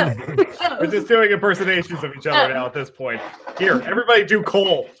 We're just doing impersonations of each other now at this point. Here, everybody do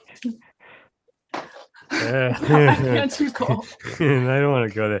Cole. I can't do Cole. I don't want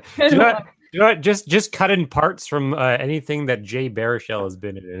to go there. Do you know what? Just cut in parts from anything that Jay Baruchel has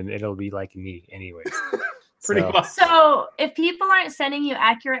been in, and it'll be like me, anyways. Pretty much. So, if people aren't sending you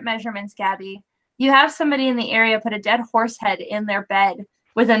accurate measurements, Gabby, you have somebody in the area put a dead horse head in their bed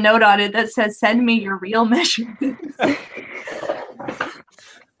with a note on it that says, "Send me your real measurements."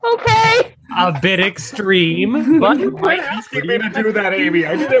 Okay. A bit extreme, but Why asking me to do that, Amy?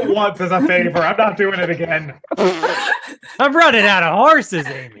 I did it once as a favor. I'm not doing it again. I'm running out of horses,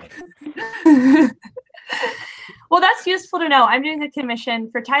 Amy. Well, that's useful to know. I'm doing a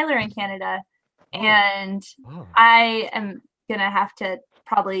commission for Tyler in Canada, and I am gonna have to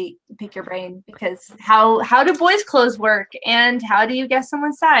probably pick your brain because how do boys' clothes work, and how do you guess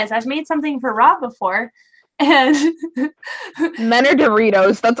someone's size? I've made something for Rob before, and Men are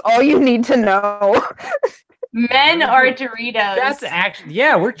Doritos. That's all you need to know. men are Doritos. That's actually,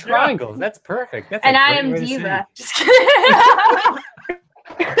 we're triangles. That's perfect. That's and I am Diva. Just kidding.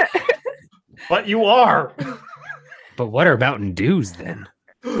 But you are. But what are Mountain Dews then?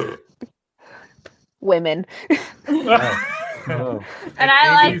 Women. Oh. And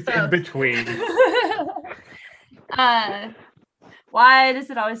I like Amy's those. in between. Why does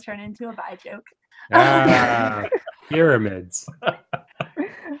it always turn into a bi joke? Pyramids.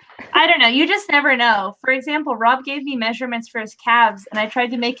 I don't know. You just never know. For example, Rob gave me measurements for his calves, and I tried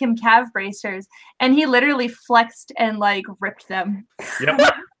to make him calf bracers, and he literally flexed and like ripped them. Yep.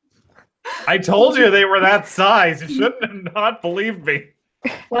 I told you they were that size. You shouldn't have not believed me.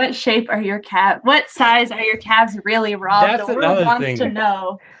 What shape are your calves? What size are your calves really, Rob? That's the another world wants thing. to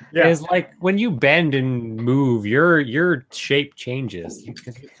know. Yeah. Is like when you bend and move, your shape changes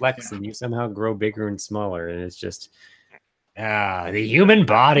because you flex and you somehow grow bigger and smaller, and it's just the human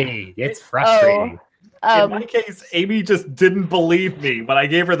body. It's frustrating. In my case, Amy just didn't believe me when I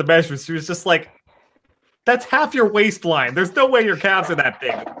gave her the measurements. She was just like, "That's half your waistline. There's no way your calves are that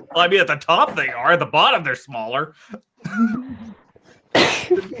big." Well, I mean, at the top they are. At the bottom they're smaller.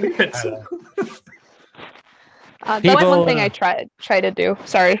 That's one thing I try to do.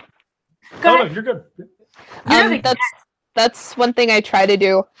 Sorry. No, you're good. That's one thing I try to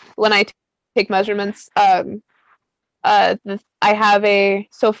do when I take measurements. I have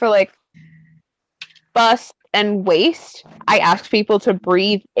for like bust and waist, I ask people to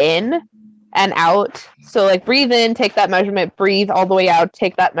breathe in and out. So like breathe in, take that measurement, breathe all the way out,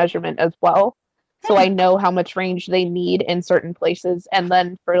 take that measurement as well. So I know how much range they need in certain places. And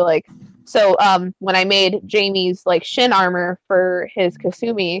then for like, when I made Jamie's like shin armor for his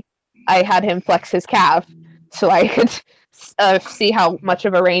Kasumi, I had him flex his calf so I could see how much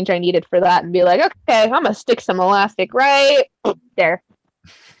of a range I needed for that and be like, okay, I'm gonna stick some elastic right there.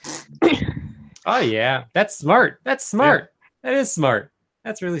 Oh yeah, that's smart. That's smart. Yeah. That is smart.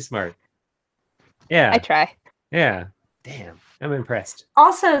 That's really smart. Yeah, I try. Yeah, damn, I'm impressed.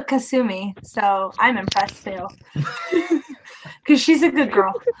 Also Kasumi, so I'm impressed too. Because she's a good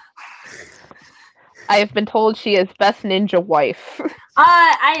girl. I have been told she is best ninja wife.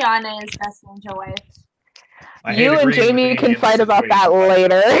 Ayana is best ninja wife. You and Jamie can fight about that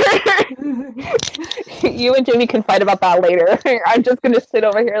later. You and Jamie can fight about that later. I'm just gonna sit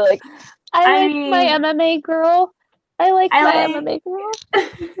over here like, I like my MMA girl. I like my MMA girl.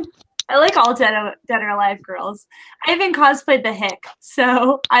 I like all Dead or Alive girls. I even cosplayed the Hick,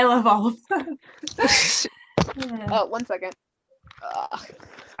 so I love all of them. Oh, 1 second.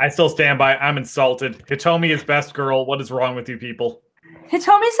 I still stand by. I'm insulted. Hitomi is best girl. What is wrong with you people?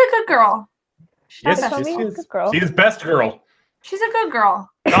 Hitomi's a good girl. Yes, Hitomi is a good girl. She is best girl. She's a good girl.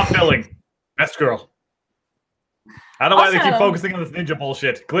 Not billing. Best girl. I don't know why they keep Also- focusing on this ninja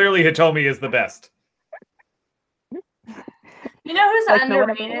bullshit. Clearly, Hitomi is the best. You know who's Like, no one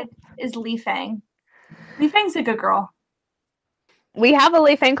underrated? Is Li Fang. Li Fang's a good girl. We have a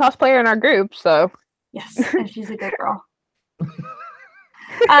Lei Fang cosplayer in our group, so Yes, and she's a good girl.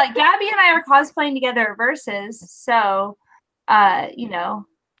 Gabby and I are cosplaying together at Versus, so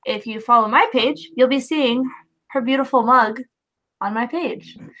if you follow my page, you'll be seeing her beautiful mug on my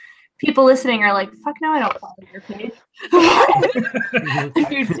page. People listening are like, "Fuck no, I don't follow your page."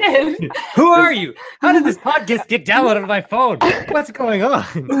 If you did, Who are you? How did this podcast get downloaded on my phone? What's going on?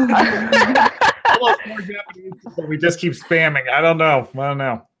 Almost more Japanese people we just keep spamming. I don't know.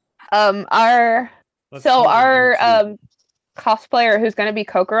 our Let's so go to our YouTube. cosplayer who's going to be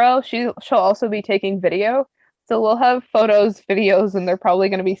Kokoro, she'll also be taking video. So we'll have photos, videos, and they're probably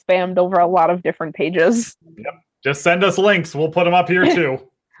going to be spammed over a lot of different pages. Just send us links. We'll put them up here too.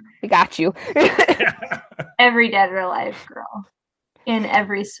 We got you. every Dead or Alive girl in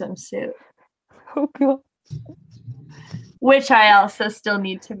every swimsuit, Oh god. which I also still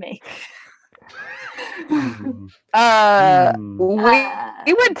need to make. We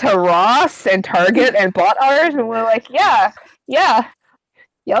went to Ross and Target and bought ours, and we're like, yeah,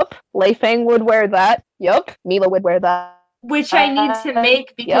 yup. Lei Fang would wear that. Yup. Mila would wear that. Which I need to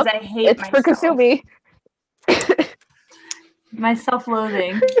make because I hate It's for myself. Kasumi. My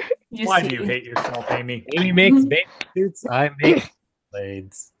self-loathing. Why do you hate yourself, Amy? Amy makes baby suits. I make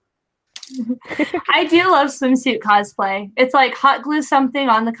blades. I do love swimsuit cosplay. It's like hot glue something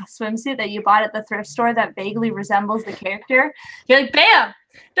on the swimsuit that you bought at the thrift store that vaguely resembles the character. You're like, bam!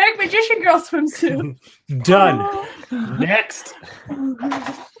 Dark Magician Girl swimsuit. Done. Next.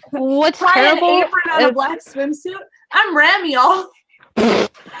 What's Try an terrible? apron on a black swimsuit. I'm Ram, y'all.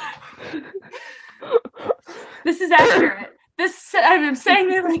 This is accurate. I'm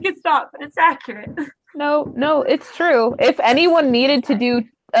saying it like it's not, but it's accurate. No, it's true. If anyone needed to do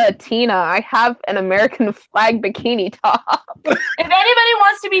Tina, I have an American flag bikini top. If anybody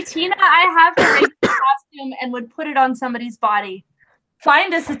wants to be Tina, I have her make a costume and would put it on somebody's body.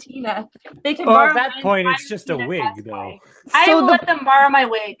 Find us a Tina. They can Well, borrow at that mine, point, find it's just a Tina wig, cosplay. though. I So will the- let them borrow my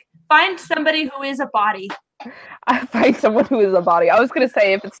wig. Find somebody who is a body. I find someone who is a body. I was gonna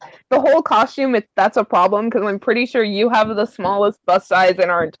say if it's the whole costume, that's a problem because I'm pretty sure you have the smallest bust size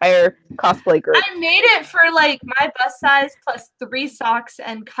in our entire cosplay group. I made it for like my bust size plus 3 socks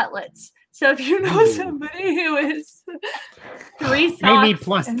and cutlets. So if you know somebody who is 3 socks, Amy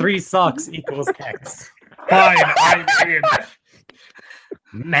plus and- 3 socks equals X. Fine, I'm in.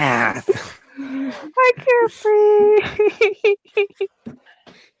 Math. I can't breathe.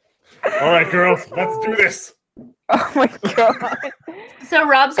 All right, girls, let's do this. Oh my god. So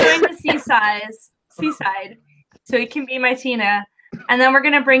Rob's going to Seaside, so he can be my Tina, and then we're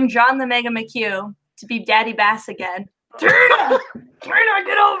gonna bring John the Mega McHugh to be Daddy Bass again. Tina,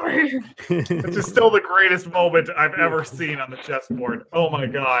 get over here. This is still the greatest moment I've ever seen on the chessboard. Oh my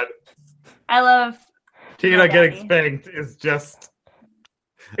god. I love Tina my getting daddy. spanked is just...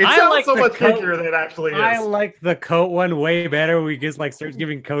 It I sounds like so the much coat. bigger than it actually is. I like the coat one way better. We just like start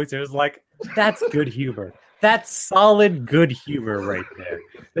giving coats. It was like, that's good humor. That's solid good humor right there.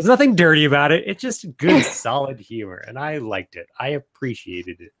 There's nothing dirty about it. It's just good, solid humor. And I liked it. I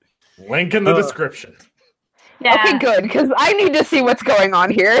appreciated it. Link in the description. Yeah. Okay, good, because I need to see what's going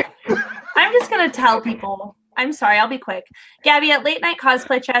on here. I'm just gonna tell people. I'm sorry, I'll be quick. Gabby, at Late Night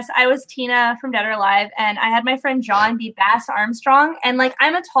Cosplay Chess, I was Tina from Dead or Alive, and I had my friend John be Bass Armstrong. And like,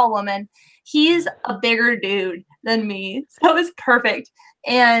 I'm a tall woman. He's a bigger dude than me. So it was perfect.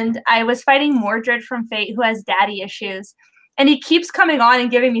 And I was fighting Mordred from Fate, who has daddy issues. And he keeps coming on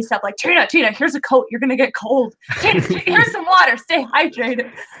and giving me stuff like, Tina, here's a coat. You're going to get cold. Tina, here's some water. Stay hydrated.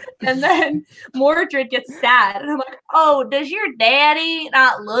 And then Mordred gets sad. And I'm like, oh, does your daddy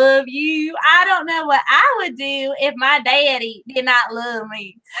not love you? I don't know what I would do if my daddy did not love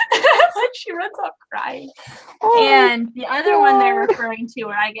me. Like, she runs off crying. Oh, And the other one they're referring to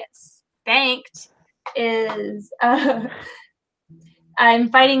where I get spanked is I'm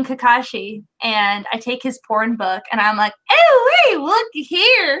fighting Kakashi, and I take his porn book, and I'm like, "Oh, hey, look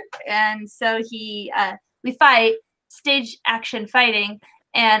here!" And so we fight, stage action fighting,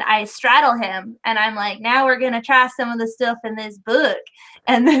 and I straddle him, and I'm like, "Now we're gonna try some of the stuff in this book."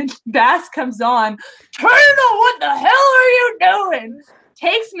 And then Bass comes on, Tina, what the hell are you doing?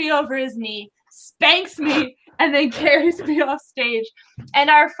 takes me over his knee, spanks me, and then carries me off stage. And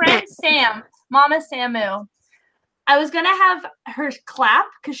our friend Sam, Mama Samu, I was going to have her clap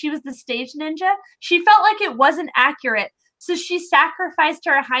because she was the stage ninja. She felt like it wasn't accurate. So she sacrificed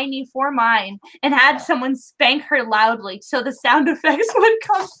her high knee for mine and had someone spank her loudly so the sound effects would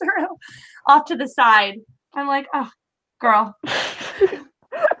come through off to the side. I'm like, oh, girl.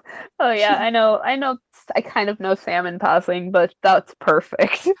 Oh, yeah, I know. I kind of know Sam in passing, but that's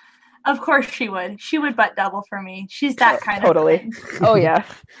perfect. Of course she would. She would butt double for me. She's that kind totally. of thing. Oh, yeah.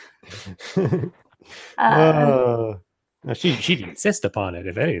 No, she'd insist upon it,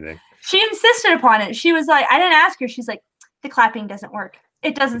 if anything. She insisted upon it. She was like, I didn't ask her. She's like, the clapping doesn't work.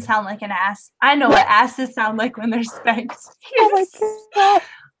 It doesn't sound like an ass. I know what asses sound like when they're spanked. Oh my god.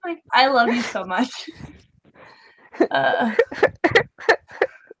 Like, I love you so much.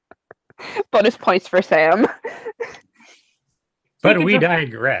 Bonus points for Sam. But we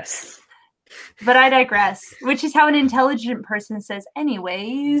digress. But I digress, which is how an intelligent person says,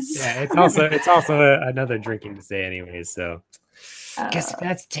 anyways. Yeah, it's also another drinking to say, anyways. So, guess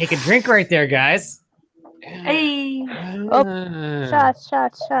that's take a drink right there, guys. Hey. Shots.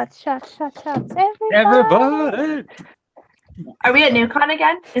 Everybody. Are we at NewCon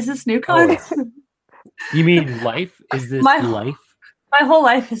again? Is this NewCon? Oh. You mean life? Is this life? My whole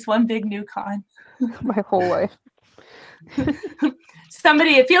life is one big NewCon. My whole life.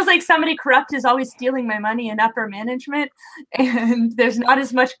 It feels like somebody corrupt is always stealing my money in upper management, and there's not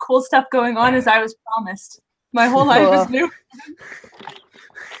as much cool stuff going on as I was promised. My whole life is new.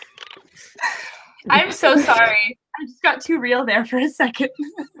 I'm so sorry. I just got too real there for a second.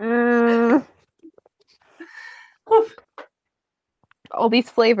 All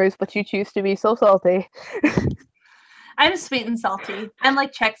these flavors, but you choose to be so salty. I'm sweet and salty. I'm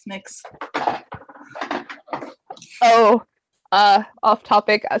like Chex Mix. Oh, off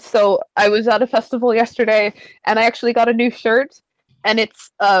topic. So I was at a festival yesterday, and I actually got a new shirt, and it's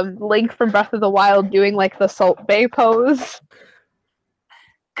Link from Breath of the Wild doing like the Salt Bay pose.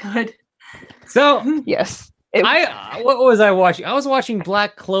 Good. So yes. What was I watching? I was watching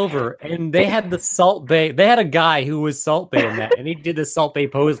Black Clover, and they had the Salt Bay. They had a guy who was Salt Bay in that, and he did the Salt Bay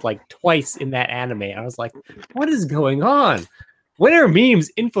pose like twice in that anime. I was like, what is going on? When are memes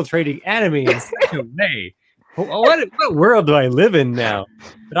infiltrating anime in such a way? What world do I live in now?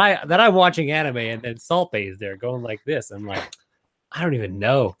 That I'm watching anime and then Salt Bay is there going like this. I'm like, I don't even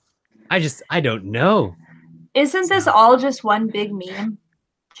know. I don't know. Isn't this all just one big meme?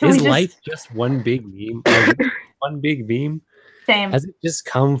 Is life just one big meme? One big meme? Same. Has it just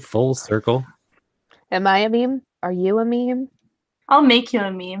come full circle? Am I a meme? Are you a meme? I'll make you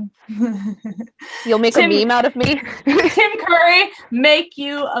a meme. You'll make a meme out of me? Tim Curry, make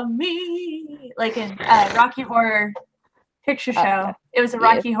you a meme. Like in Rocky Horror Picture Show. It was a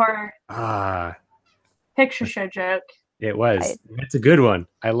Rocky Horror Picture Show joke. It was. It's a good one.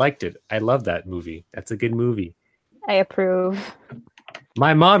 I liked it. I love that movie. That's a good movie. I approve.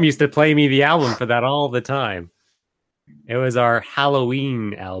 My mom used to play me the album for that all the time. It was our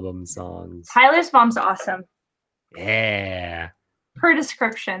Halloween album songs. Tyler's mom's awesome. Yeah. Her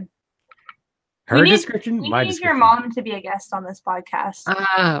description. Her description? My description. Your mom to be a guest on this podcast.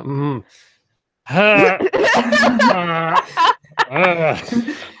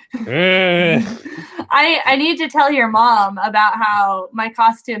 I need to tell your mom about how my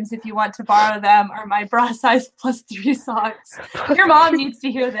costumes, if you want to borrow them, are my bra size +3 socks. Your mom needs to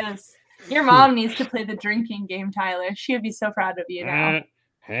hear this. Your mom needs to play the drinking game, Tyler. She would be so proud of you now.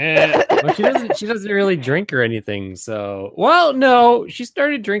 Well, she doesn't really drink or anything. So, well, no, she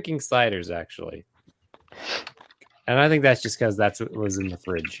started drinking ciders actually, and I think that's just because that's what was in the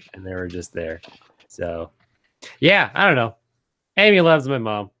fridge, and they were just there. So, yeah, I don't know. Amy loves my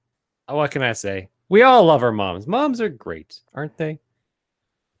mom. What can I say? We all love our moms. Moms are great, aren't they?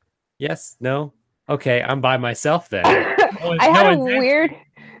 Yes? No? Okay, I'm by myself then. I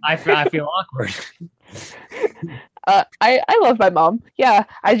feel awkward. I love my mom. Yeah,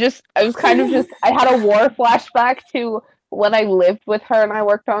 I had a war flashback to when I lived with her and I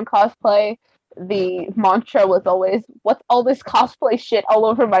worked on cosplay. The mantra was always, "What's all this cosplay shit all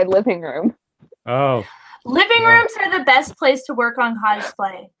over my living room?" Oh. Living rooms are the best place to work on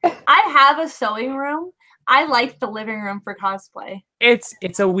cosplay. I have a sewing room. I like the living room for cosplay.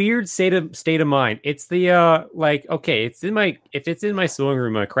 It's a weird state of mind. It's the if it's in my sewing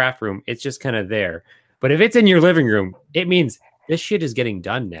room, my craft room, it's just kind of there. But if it's in your living room, it means this shit is getting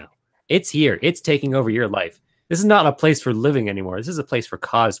done now. It's here. It's taking over your life. This is not a place for living anymore. This is a place for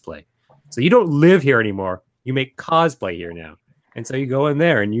cosplay. So you don't live here anymore. You make cosplay here now. And so you go in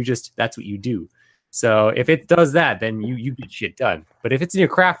there and that's what you do. So if it does that, then you get shit done. But if it's in your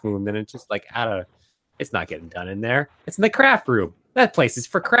craft room, then it's just like it's not getting done in there. It's in the craft room. That place is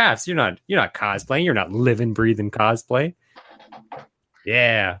for crafts. You're not cosplaying. You're not living, breathing cosplay.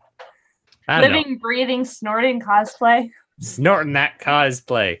 Yeah. Living, breathing, snorting cosplay. Snorting that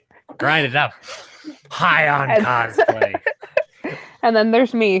cosplay. Grind it up. High on cosplay. And then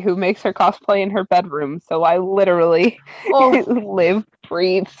there's me who makes her cosplay in her bedroom. So I literally live,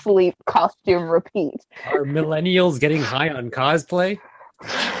 breathe, sleep, costume, repeat. Are millennials getting high on cosplay?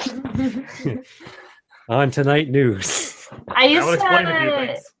 On Tonight News. I used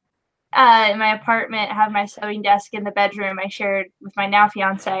to in my apartment have my sewing desk in the bedroom I shared with my now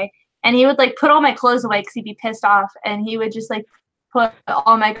fiance, and he would like put all my clothes away because he'd be pissed off, and he would just like put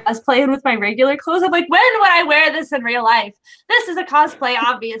all my cosplay in with my regular clothes. I'm like, when would I wear this in real life? This is a cosplay,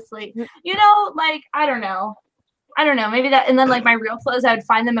 obviously. Like I don't know, maybe that. And then like my real clothes, I would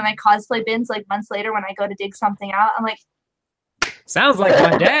find them in my cosplay bins like months later when I go to dig something out. I'm like, sounds like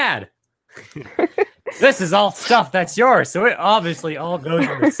my dad. This is all stuff that's yours, so it obviously all goes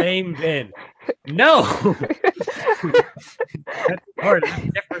in the same bin. No, that's part of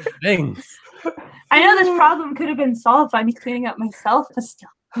different things. I know this problem could have been solved by me cleaning up myself, but still.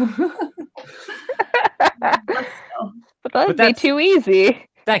 But that'd be too easy.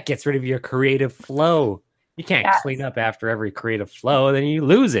 That gets rid of your creative flow. You can't clean up after every creative flow, then you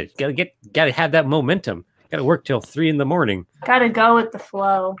lose it. Gotta have that momentum. Gotta work till 3 a.m. Gotta go with the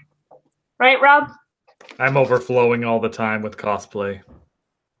flow. Right, Rob? I'm overflowing all the time with cosplay.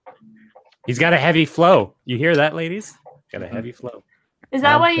 He's got a heavy flow. You hear that, ladies? Got a heavy flow. Is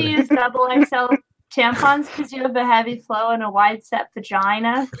that why you use double XL tampons? Because you have a heavy flow and a wide set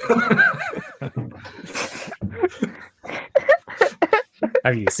vagina?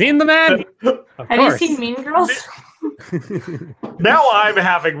 Have you seen the man? Have you seen Mean Girls? Now I'm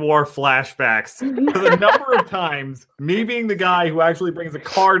having more flashbacks to the number of times me being the guy who actually brings a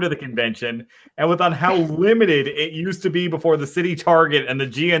car to the convention, and with on how limited it used to be before the City Target and the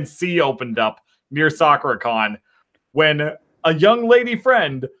GNC opened up near SAKURA Con, when a young lady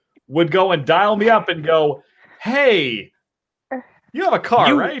friend would go and dial me up and go, "Hey, you have a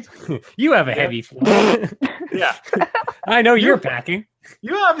car, right? You have a heavy flow." Yeah. I know you're packing.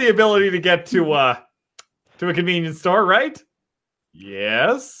 You have the ability to get to a convenience store, right?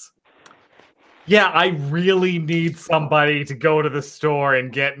 Yes. Yeah, I really need somebody to go to the store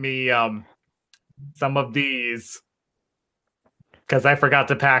and get me some of these, because I forgot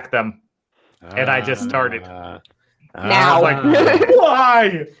to pack them, and I just started. Now, I was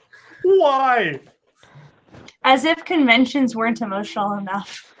like, why? As if conventions weren't emotional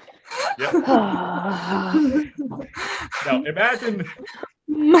enough. Yep. No, imagine.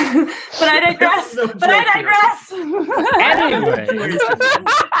 But I digress. Anyway.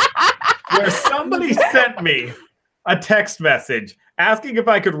 Where somebody sent me a text message asking if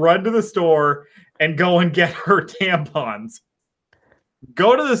I could run to the store and go and get her tampons.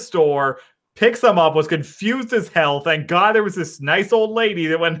 Go to the store, pick some up, was confused as hell. Thank God there was this nice old lady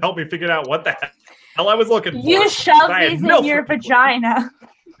that went and helped me figure out what the hell I was looking for. You shove these in your vagina.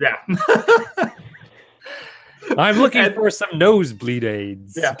 Yeah. I'm looking for some nosebleed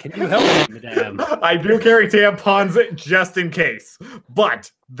aids. Yeah. Can you help me, madame? I do carry tampons just in case,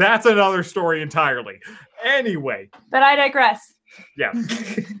 but that's another story entirely. Anyway. But I digress. Yeah.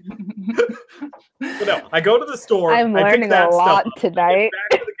 But no, I go to the store. I'm learning a lot tonight.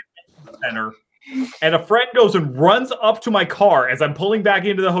 Back to the convention center, and a friend goes and runs up to my car as I'm pulling back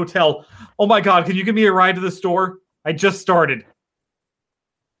into the hotel. Oh my God, can you give me a ride to the store? I just started.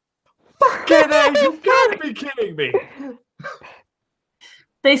 Fucking A, you gotta be kidding me.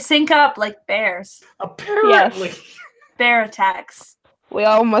 They sync up like bears. Apparently. Yes. Bear attacks. We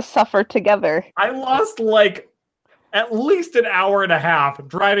all must suffer together. I lost like at least an hour and a half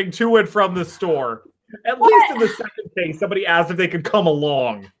driving to and from the store. At least in the second case, somebody asked if they could come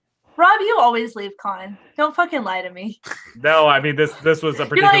along. Rob, you always leave con. Don't fucking lie to me. No, I mean this was a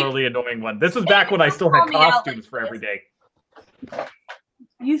particularly annoying one. This was back when I still had costumes for every day.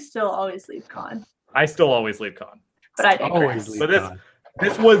 You still always leave con. I still always leave con. But I digress. But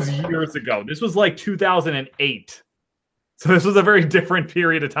this was years ago. This was like 2008. So this was a very different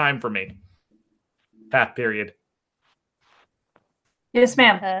period of time for me. Path period. Yes,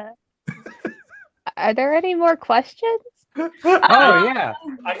 ma'am. Are there any more questions? Oh, yeah.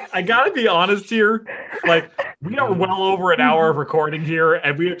 I gotta be honest here. Like, we are well over an hour of recording here,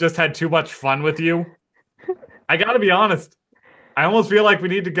 and we have just had too much fun with you. I gotta be honest. I almost feel like we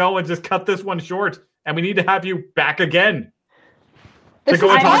need to go and just cut this one short, and we need to have you back again to go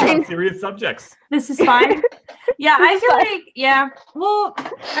and talk about serious subjects. This is fine. Yeah, I feel like, yeah. Well,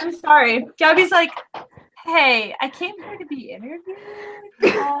 I'm sorry. Gabby's like, hey, I came here to be interviewed.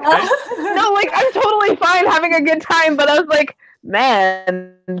 No, like, I'm totally fine having a good time, but I was like,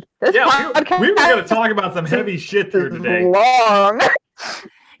 man, this podcast we were going to talk about some heavy shit here today. Long.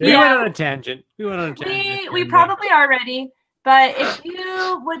 We went on a tangent. We probably are ready. But if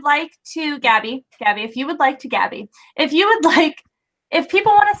you would like to, Gabby, if you would like to, if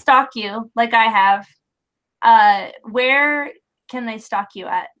people want to stalk you like I have, where can they stalk you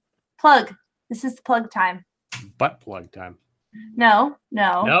at? Plug. This is the plug time. Butt plug time. No.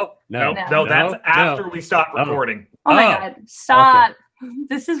 That's after we stop recording. Oh my God. Stop. Okay.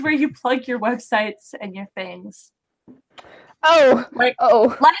 This is where you plug your websites and your things. Like,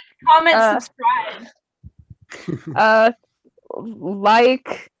 comment, subscribe.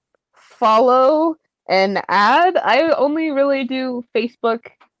 Like, follow, and add. I only really do Facebook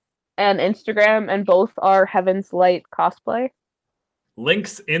and Instagram, and both are Heavens Light Cosplay.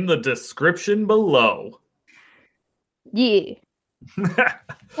 Links in the description below. Yeah.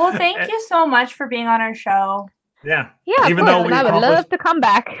 Well, thank you so much for being on our show. Yeah. Even though I would love to come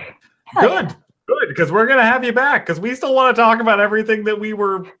back. Good, because we're gonna have you back because we still want to talk about everything that we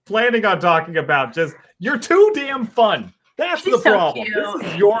were planning on talking about. Just you're too damn fun. That's the problem. This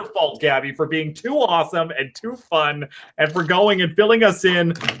is your fault, Gabby, for being too awesome and too fun, and for going and filling us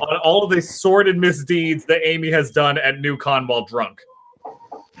in on all of the sordid misdeeds that Amy has done at NewCon while drunk.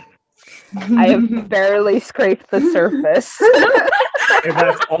 I have barely scraped the surface. And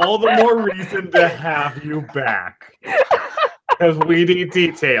that's all the more reason to have you back. Because we need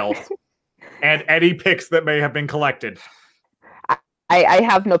details. And any pics that may have been collected. I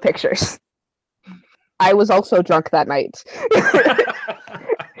have no pictures. I was also drunk that night.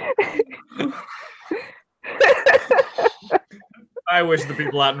 I wish the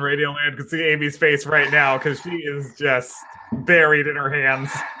people out in Radioland could see Amy's face right now because she is just buried in her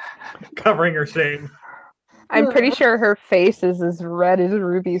hands, covering her shame. I'm pretty sure her face is as red as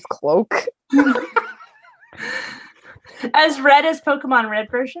Ruby's cloak. As red as Pokemon Red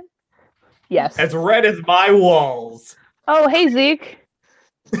version? Yes. As red as my walls. Oh, hey, Zeke.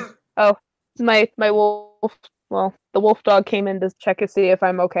 Oh, my wolf. Well, the wolf dog came in to check to see if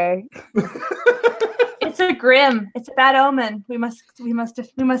I'm okay. It's a grim. It's a bad omen. We must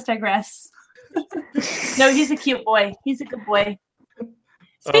digress. No, he's a cute boy. He's a good boy.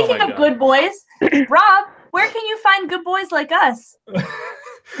 Speaking of good boys, Rob, where can you find good boys like us?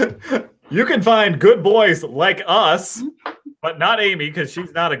 You can find good boys like us, but not Amy because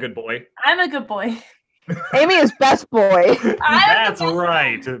she's not a good boy. I'm a good boy. Amy is best boy. That's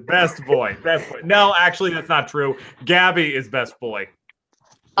right. Best boy. Best boy. No, actually, that's not true. Gabby is best boy.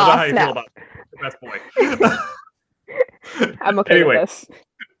 I don't know how you feel about it. Best boy. I'm okay with this.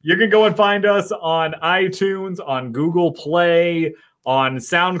 You can go and find us on iTunes, on Google Play, on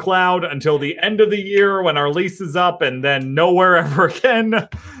SoundCloud until the end of the year when our lease is up, and then nowhere ever again.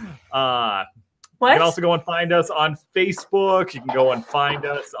 You can also go and find us on Facebook. You can go and find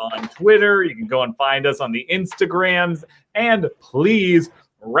us on Twitter. You can go and find us on the Instagrams. And please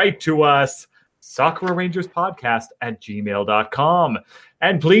write to us, Sakura Rangers Podcast at gmail.com.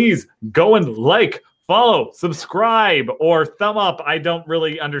 And please go and like, follow, subscribe, or thumb up. I don't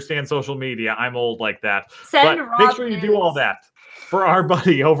really understand social media. I'm old like that. But make sure you do all that for our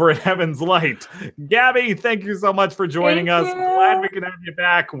buddy over at Heavens Light. Gabby, thank you so much for joining us. Glad we can have you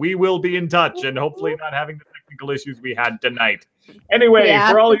back. We will be in touch and hopefully not having the technical issues we had tonight. Anyway,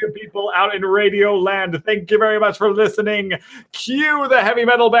 for all you people out in Radio Land, thank you very much for listening. Cue the heavy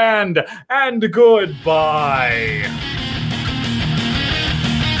metal band and goodbye.